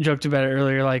we joked about it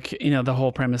earlier, like, the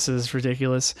whole premise is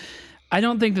ridiculous. I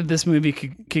don't think that this movie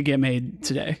could get made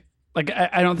today. Like,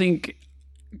 I don't think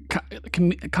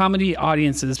comedy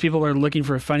audiences, people who are looking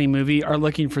for a funny movie, are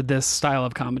looking for this style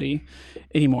of comedy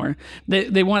anymore.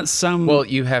 They want some. Well,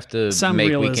 you have to make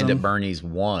realism. Weekend at Bernie's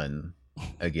 1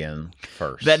 again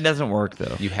first. That doesn't work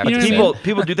though. You have You to know what I say-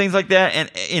 People do things like that,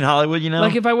 and in Hollywood,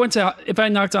 Like if I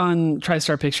knocked on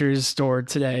TriStar Pictures store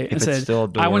today and it's said, still a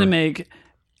door. I want to make,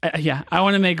 I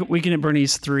want to make Weekend at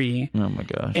Bernie's 3. Oh my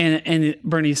gosh. And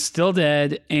Bernie's still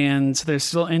dead, and so they're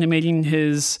still animating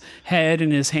his head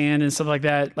and his hand and stuff like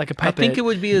that, like a I puppet. think it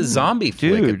would be a zombie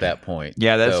flick Dude. at that point.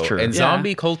 Yeah, that's though. true. And Yeah.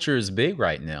 zombie culture is big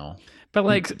right now. But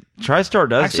like,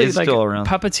 TriStar actually, is like still around.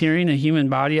 puppeteering a human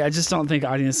body, I just don't think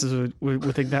audiences would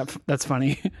think that's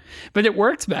funny. But it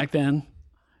worked back then,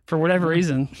 for whatever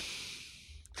reason.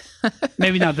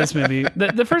 Maybe not this movie.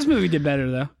 The first movie did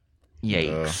better though.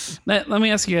 Yikes. Let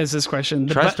me ask you guys this question: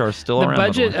 TriStar's still the around, by the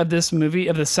budget way. of this movie,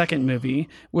 of the second movie,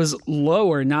 was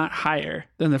lower, not higher,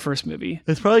 than the first movie.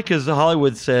 It's probably because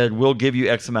Hollywood said, we'll give you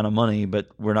X amount of money, but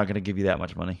we're not going to give you that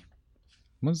much money.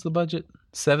 What's the budget?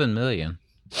 $7 million.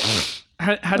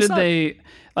 How did they?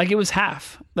 Like, it was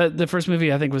half. The first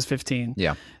movie I think was 15.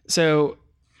 Yeah. So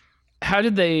how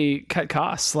did they cut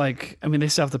costs? Like, I mean, they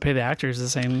still have to pay the actors the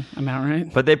same amount,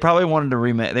 right? But they probably wanted to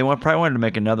remake. Probably wanted to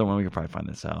make another one. We could probably find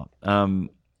this out.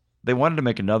 They wanted to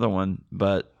make another one,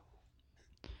 but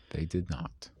They did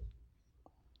not.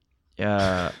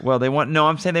 well, they want. No,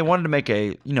 I'm saying they wanted to make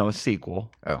a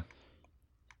sequel, Oh.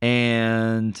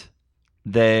 and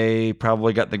they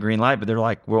probably got the green light. But they're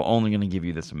like, we're only going to give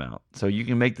you this amount, so you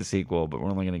can make the sequel, but we're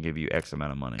only going to give you X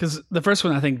amount of money. Because the first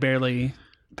one I think barely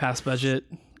passed budget.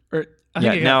 Or I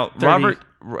think Yeah. it Now, got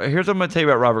 30. here's what I'm going to tell you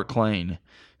about Robert Klain,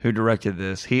 who directed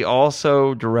this. He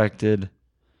also directed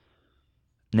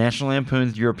National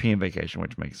Lampoon's European Vacation,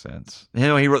 which makes sense. He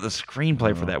wrote the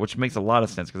screenplay for that, which makes a lot of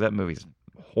sense because that movie's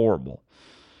horrible.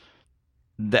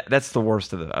 That's the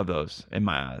worst of those in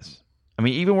my eyes. I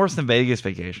mean, even worse than Vegas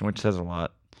Vacation, which says a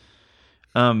lot.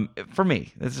 For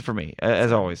me, this is for me,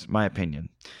 as always, my opinion.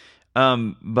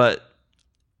 But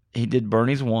he did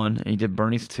Bernie's 1 and he did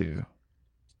Bernie's 2.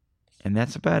 And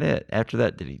that's about it. After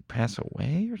that, did he pass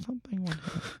away or something?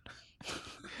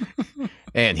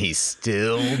 And he's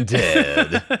still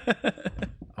dead.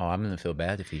 Oh, I'm going to feel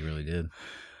bad if he really did.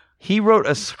 He wrote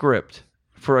a script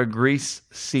for a Grease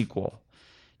sequel.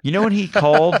 You know what he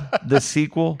called the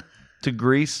sequel to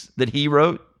Grease that he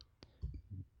wrote?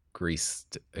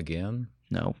 Greased again?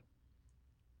 No.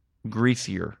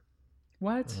 Greasier.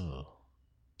 What? Ugh.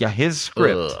 Yeah, his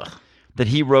script Ugh. that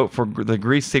he wrote for the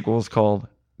Grease sequel is called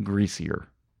Greasier.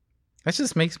 That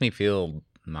just makes me feel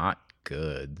not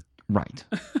good. Right.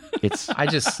 It's I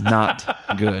just not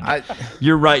good. I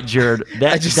You're right, Jared.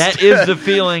 That just- that is the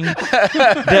feeling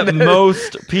that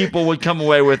most people would come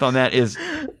away with on that is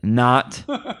not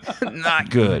not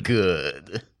good.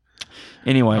 Good.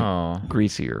 Anyway, Oh.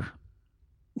 Greasier.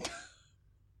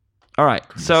 All right.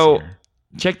 So Greasier.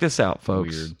 check this out,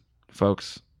 folks. Weird.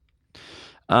 Folks.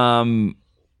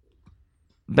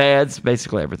 Bad's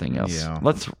basically everything else. Yeah.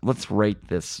 Let's rate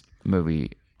this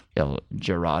movie El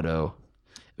Gerardo.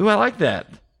 Ooh, I like that.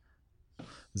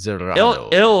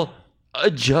 Zerado. El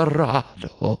Gerardo.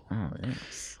 Oh,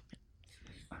 yes.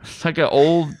 It's like an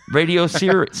old radio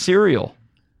serial.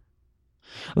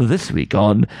 This week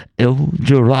on El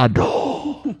Gerardo.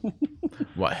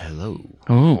 Why, hello.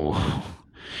 Oh.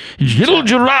 El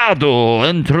Gerardo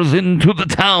enters into the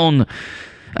town,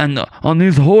 and on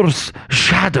his horse,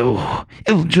 Shadow,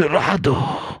 El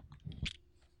Gerardo.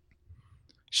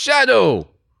 Shadow!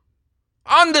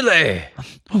 Andale!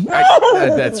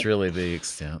 That's really the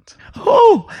extent.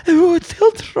 Oh, it's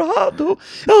El Dorado.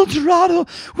 El Dorado,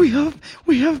 we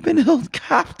have been held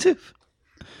captive.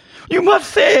 You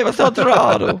must save us, El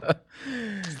Dorado.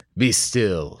 Be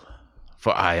still,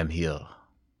 for I am here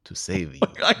to save you.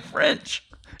 Like French.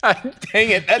 Dang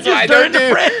it, that's Just why I learn don't the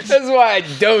do French. That's why I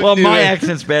don't Well, do my it.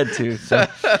 accent's bad too. So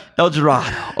El Dorado.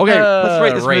 Okay, let's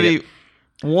rate this rate movie.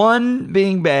 1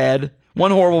 being bad, 1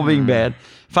 horrible being bad,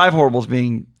 5 horribles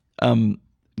being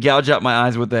gouge out my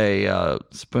eyes with a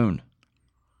spoon.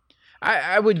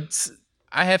 I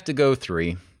have to go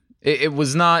 3. It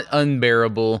was not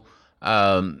unbearable.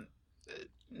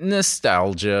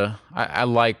 Nostalgia. I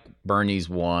like Bernie's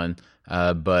 1,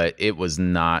 but it was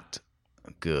not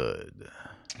good.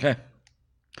 Okay.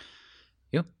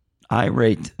 Yep. I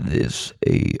rate this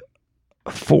a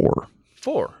 4,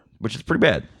 4. which is pretty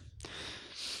bad.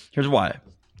 Here's why.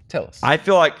 Tell us. I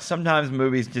feel like sometimes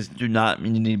movies just do not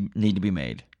need to be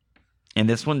made. And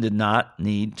this one did not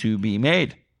need to be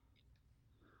made.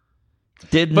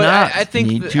 did But not I think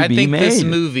need to I be think made. this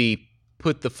movie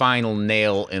put the final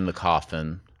nail in the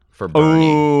coffin for Bernie.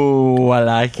 Oh, I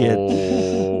like it.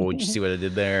 Oh, did you see what I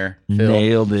did there?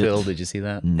 Nailed it. Phil, did you see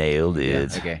that? Nailed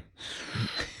it. Okay.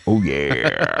 Oh yeah,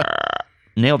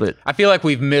 nailed it. I feel like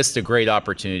we've missed a great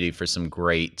opportunity for some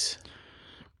great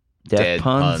Death dead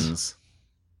puns. puns.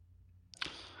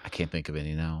 I can't think of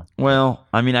any now. Well,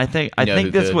 I mean, I think You know who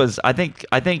this could? was. I think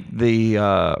the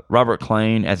Robert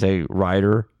Klein as a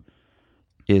writer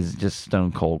is just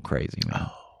stone cold crazy, man.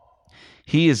 Oh.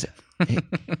 He is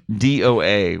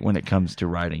DOA when it comes to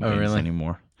writing things really?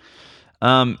 anymore.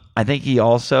 I think he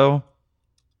also.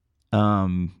 I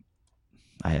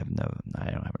don't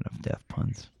have enough death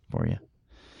puns for you.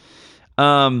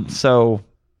 So,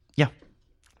 yeah,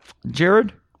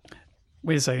 Jared.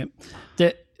 Wait a second.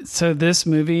 So this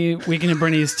movie, Weekend at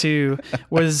Bernie's 2,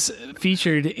 was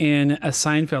featured in a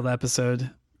Seinfeld episode.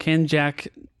 Can Jack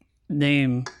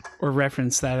name or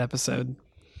reference that episode?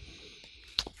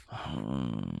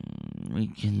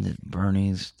 Weekend at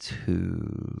Bernie's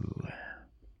 2.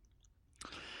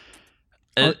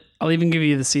 I'll even give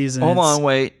you the season. Hold on,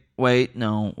 wait.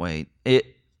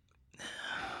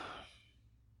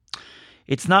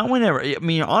 It's not whenever. I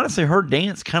mean, honestly, her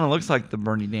dance kind of looks like the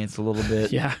Bernie dance a little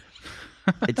bit. Yeah.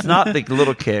 It's not the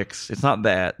Little Kicks. It's not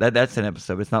that. That's an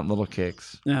episode. It's not Little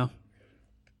Kicks. No.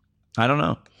 I don't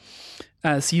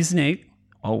know. Season 8,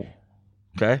 Oh,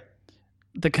 okay.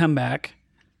 The Comeback.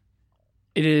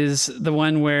 It is the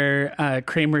one where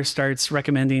Kramer starts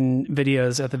recommending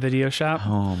videos at the video shop.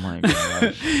 Oh my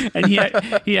gosh. And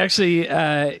he actually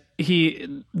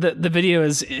the video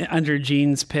is under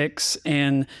Gene's picks,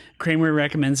 and Kramer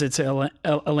recommends it to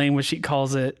Elaine, which she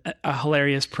calls it a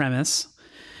hilarious premise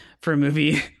for a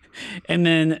movie. And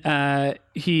then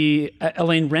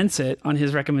Elaine rents it on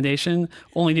his recommendation,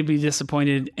 only to be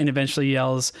disappointed and eventually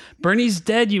yells, "Bernie's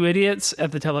dead, you idiots!"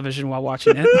 at the television while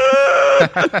watching it.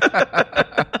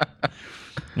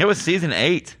 It was season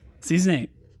 8. Season 8.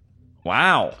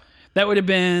 Wow. That would have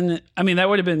been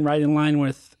right in line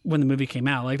with when the movie came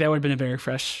out. Like, that would have been a very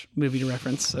fresh movie to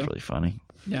reference. So, That's really funny.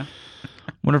 yeah.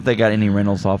 Wonder if they got any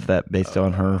rentals off that based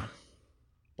on her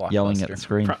yelling at the Blockbuster.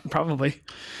 screen. Probably.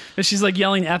 But she's like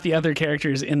yelling at the other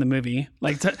characters in the movie,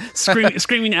 like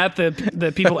screaming at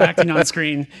the people acting on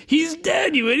screen. "He's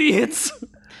dead, you idiots!"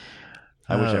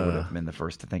 I wish I would have been the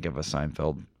first to think of a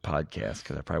Seinfeld podcast,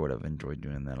 because I probably would have enjoyed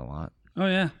doing that a lot. Oh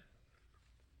yeah.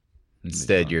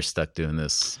 Instead, you're stuck doing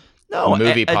this No,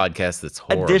 movie podcast that's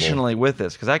horrible. Additionally, with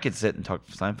this, because I could sit and talk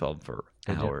Seinfeld for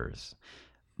Could you? hours.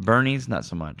 Bernie's not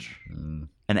so much.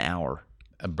 An hour.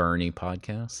 A Bernie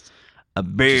podcast. A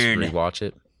Just burn. rewatch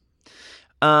it.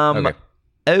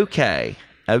 Okay.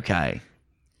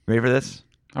 Ready for this?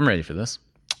 I'm ready for this.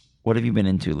 What have you been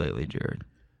into lately, Jared?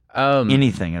 Um,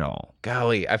 Anything at all?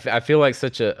 golly, I feel like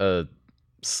such a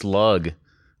slug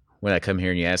when I come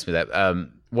here and you ask me that.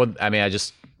 I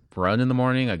just run in the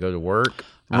morning. I go to work.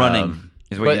 Running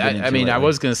is what But you've been into I mean, I lately.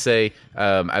 was going to say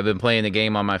I've been playing a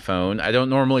game on my phone. I don't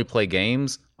normally play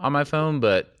games on my phone,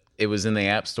 but it was in the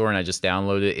App Store and I just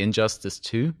downloaded Injustice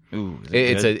 2. Ooh, is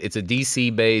it good? It's a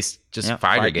DC based just Yeah,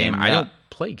 fighter fight game. game, I yeah. don't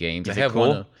play games. Is I it have cool?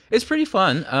 one. It's pretty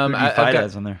fun. Who do you I've fight got-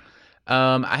 as on there?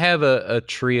 I have a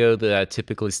trio that I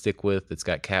typically stick with. It's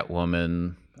got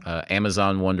Catwoman,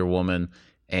 Amazon Wonder Woman,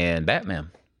 and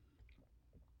Batman.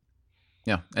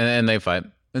 Yeah, and they fight.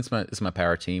 It's my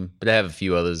power team, but I have a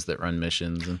few others that run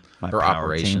missions My or power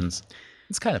operations.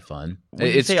 It's kind of fun. When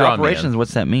you It's say strongman. operations.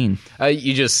 What's that mean?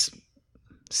 You just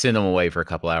send them away for a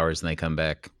couple hours, and they come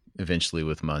back eventually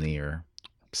with money or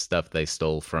stuff they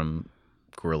stole from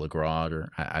Gorilla Grodd, or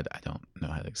I don't know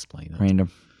how to explain it. Random.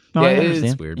 No, Yeah, I it's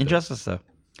understand. weird, but- Injustice, though.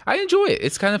 I enjoy it.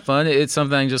 It's kind of fun. It's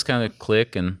something I just kind of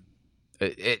click, and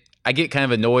I get kind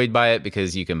of annoyed by it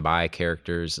because you can buy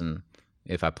characters, and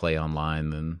if I play online,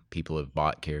 then people have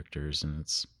bought characters, and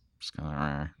it's just kind of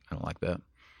I don't like that.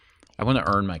 I want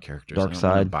to earn my characters. I don't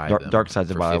wanna Darkseid. buy them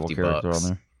Darkseid's a for viable $50. character on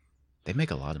there. They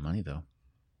make a lot of money though.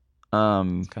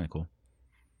 Um. It's kind of cool.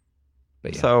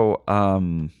 But yeah.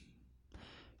 So,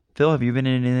 Phil, have you been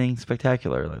in anything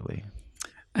spectacular lately?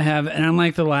 I have, and I'm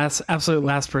like the absolute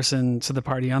last person to the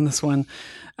party on this one.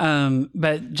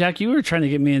 But Jack, you were trying to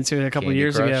get me into it a couple Candy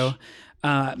years Crush? ago.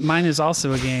 Mine is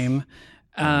also a game.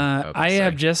 I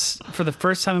have just, for the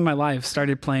first time in my life,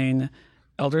 started playing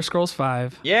Elder Scrolls V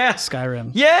Yeah.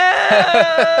 Skyrim.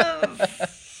 Yes.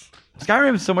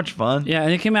 Skyrim is so much fun. Yeah,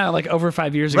 and it came out like over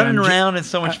 5 years ago. Running I'm around is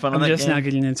so much fun. I'm on that just game. now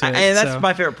getting into it. And that's so.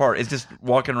 my favorite part. Is just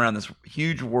walking around this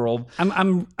huge world.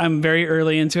 I'm very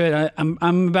early into it.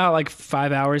 I'm about like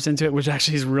 5 hours into it, which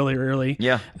actually is really early.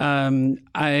 Yeah.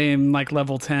 I'm like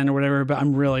level 10 or whatever, but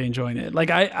I'm really enjoying it. Like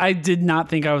I did not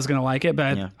think I was gonna like it,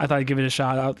 but I thought I'd give it a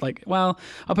shot. I was like, well,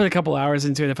 I'll put a couple hours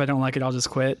into it. If I don't like it, I'll just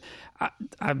quit.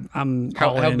 I'm How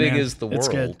all in, big man. is the It's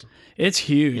good. world? It's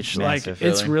huge. It's like massive,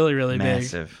 it's really big.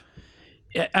 Massive.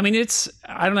 Yeah, I mean,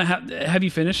 I don't know have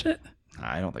you finished it?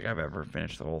 I don't think I've ever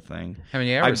finished the whole thing. How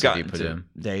many I've hours have you gotten put to in?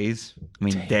 days. I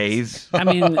mean, days. I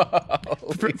mean,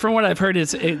 from what I've heard,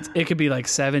 it could be like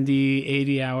 70,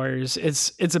 80 hours.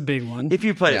 It's a big one. If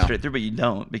you play it straight through, but you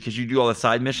don't because you do all the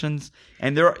side missions,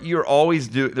 and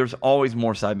there's always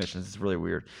more side missions. It's really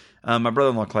weird. My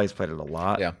brother-in-law Clay's played it a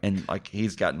lot, and like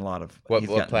he's gotten a lot of. What he's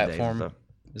gotten platform days, so.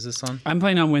 is this on? I'm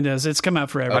playing on Windows. It's come out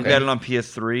forever. I've got it on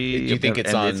PS3. Do you think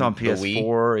it's on It's on the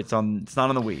PS4. It's not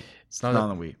on the Wii. It's not on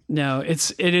the Wii. No, it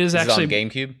is Is actually it on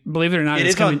GameCube? Believe it or not, It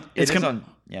it's is coming. on. It's It is coming. on.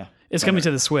 Yeah. It's coming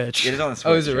to the Switch. It is on the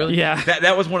Switch. Oh, is it really? Yeah.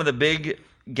 That was one of the big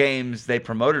games they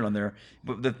promoted on there.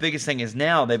 But the biggest thing is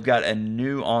now they've got a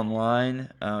new online.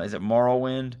 Is it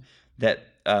Morrowind that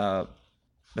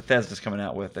Bethesda's coming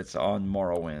out with? That's on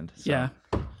Morrowind. So, Yeah.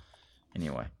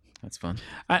 Anyway. That's fun.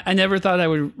 I never thought I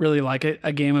would really like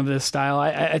a game of this style.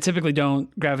 I typically don't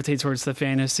gravitate towards the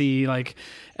fantasy, like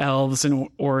elves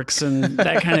and orcs and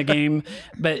that kind of game.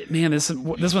 But man, this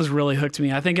one's really hooked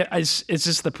me. I think it's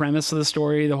just the premise of the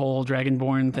story, the whole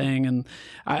Dragonborn thing, and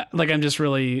I'm just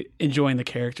really enjoying the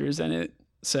characters in it.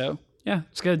 So yeah,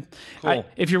 it's good. Cool.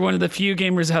 If you're one of the few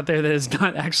gamers out there that has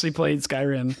not actually played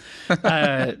Skyrim,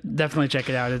 definitely check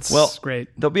it out. It's great.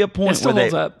 There'll be a point It still where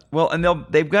holds up. Well, and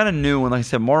they've got a new one. Like I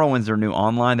said, Morrowind's their new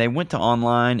online. They went to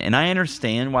online, and I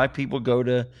understand why people go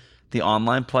to the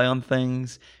online play on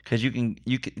things because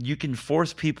you can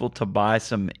force people to buy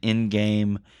some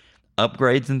in-game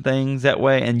upgrades and things that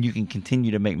way, and you can continue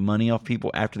to make money off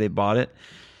people after they bought it.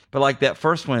 But like that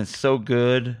first one is so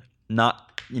good.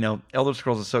 Elder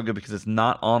Scrolls is so good because it's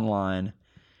not online,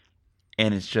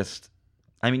 and it's just,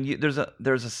 I mean, there's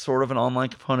a sort of an online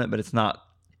component, but it's not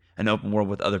an open world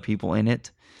with other people in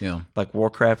it. Yeah, like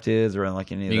Warcraft is, or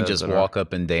like any of those. You can just walk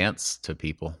up and dance to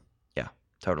people. Yeah,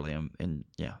 totally. And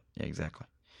yeah, exactly.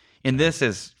 And this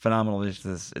is phenomenal.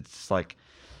 It's like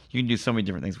you can do so many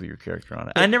different things with your character on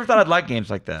it. I never thought I'd like games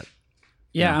like that.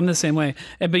 Yeah, I'm the same way.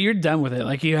 But you're done with it.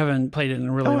 Like you haven't played it in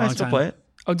a really long I still time. play it.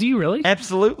 Oh, do you really?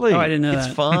 Absolutely. Oh, I didn't know it's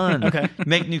that. fun. Okay.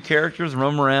 Make new characters,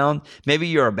 roam around. Maybe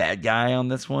you're a bad guy on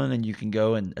this one, and you can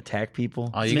go and attack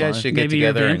people. Oh, you It's guys fun. should get Maybe you're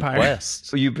a together and vampire. quest.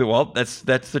 So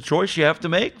that's the choice you have to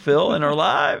make, Phil, in our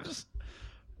lives.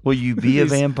 Will you be a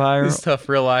vampire These tough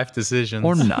real life decisions.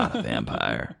 or not a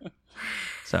vampire?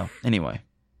 So anyway,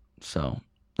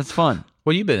 that's fun.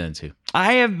 What have you been into?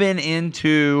 I have been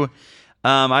into.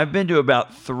 I've been to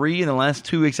about 3 in the last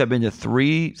 2 weeks. I've been to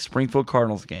 3 Springfield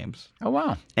Cardinals games, Oh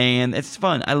wow, and it's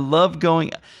fun. I love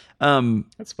going.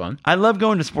 that's fun. I love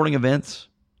going to sporting events.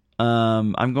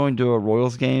 I'm going to a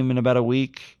Royals game in about a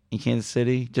week in Kansas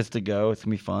City just to go. It's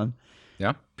gonna be fun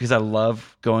Yeah, because I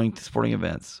love going to sporting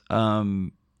events.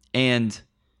 And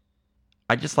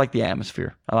I just like the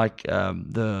atmosphere. I like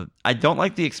I don't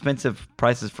like the expensive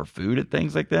prices for food at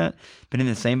things like that. But in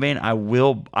the same vein, I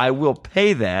will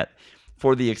pay that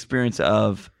for the experience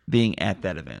of being at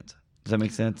that event. Does that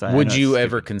make sense? I Would know you it's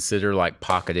ever stupid. consider like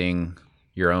pocketing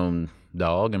your own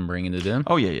dog and bringing it in?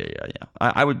 Oh yeah.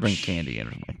 I would bring candy in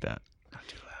or something like that. Not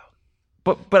too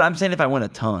loud. But I'm saying if I win a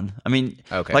ton, I mean,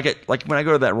 Okay. like when I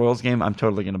go to that Royals game, I'm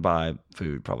totally going to buy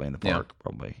food probably in the Yeah. park,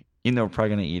 probably. Even though we're probably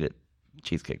going to eat at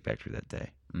Cheesecake Factory that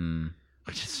day, Mm,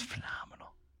 which is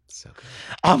phenomenal. so good.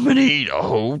 I'm going to eat a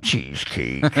whole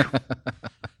cheesecake.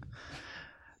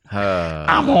 Uh,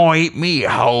 I'm going to eat me a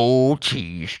whole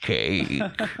cheesecake.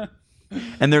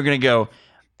 And they're going to go,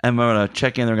 I'm going to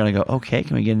check in. They're going to go, okay,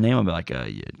 can we get a name? I'll be like, yeah,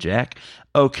 Jack.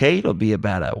 Okay, it'll be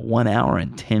about a 1 hour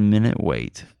and 10-minute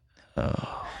wait.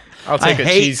 I'll take I a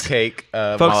hate- cheesecake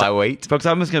Folks, while I wait. Folks,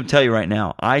 I'm just going to tell you right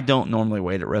now, I don't normally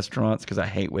wait at restaurants because I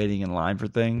hate waiting in line for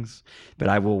things, but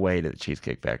I will wait at the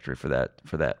Cheesecake Factory for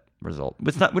that result.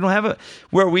 But we don't have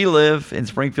where we live in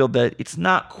Springfield, that it's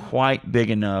not quite big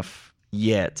enough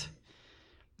yet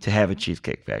to have a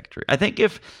Cheesecake Factory. I think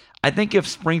if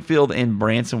Springfield and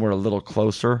Branson were a little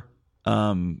closer,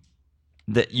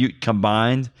 that you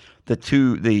combined the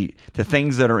two, the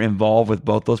things that are involved with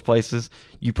both those places,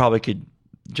 you probably could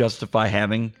justify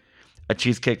having a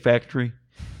Cheesecake Factory,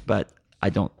 but I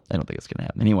don't think it's going to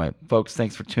happen. Anyway, folks,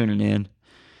 thanks for tuning in.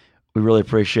 We really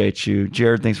appreciate you.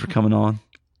 Jared, thanks for coming on.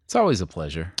 It's always a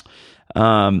pleasure.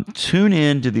 Tune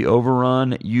in to the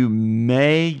Overrun. You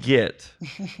may get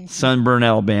Sunburn,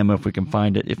 Alabama, if we can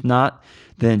find it. If not,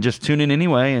 then just tune in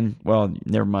anyway. And, well,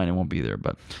 never mind, it won't be there.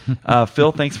 But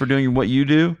Phil, thanks for doing what you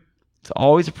do. It's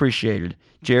always appreciated.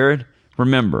 Jared,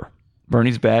 remember,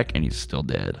 Bernie's back and he's still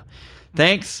dead.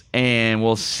 Thanks, and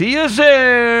we'll see you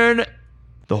soon.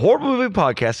 The Horrible Movie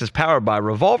Podcast is powered by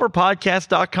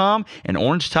RevolverPodcast.com and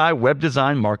Orange Tie Web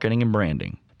Design Marketing and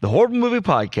Branding. The Horrible Movie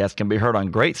Podcast can be heard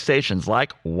on great stations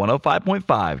like 105.5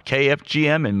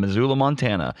 KFGM in Missoula,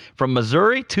 Montana, from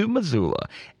Missouri to Missoula,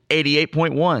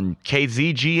 88.1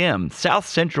 KZGM, South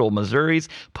Central Missouri's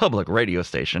public radio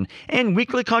station, and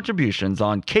weekly contributions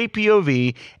on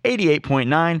KPOV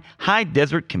 88.9 High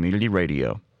Desert Community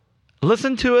Radio.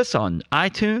 Listen to us on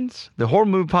iTunes,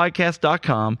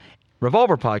 thehorrormoviepodcast.com,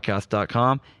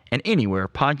 revolverpodcast.com, and anywhere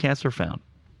podcasts are found.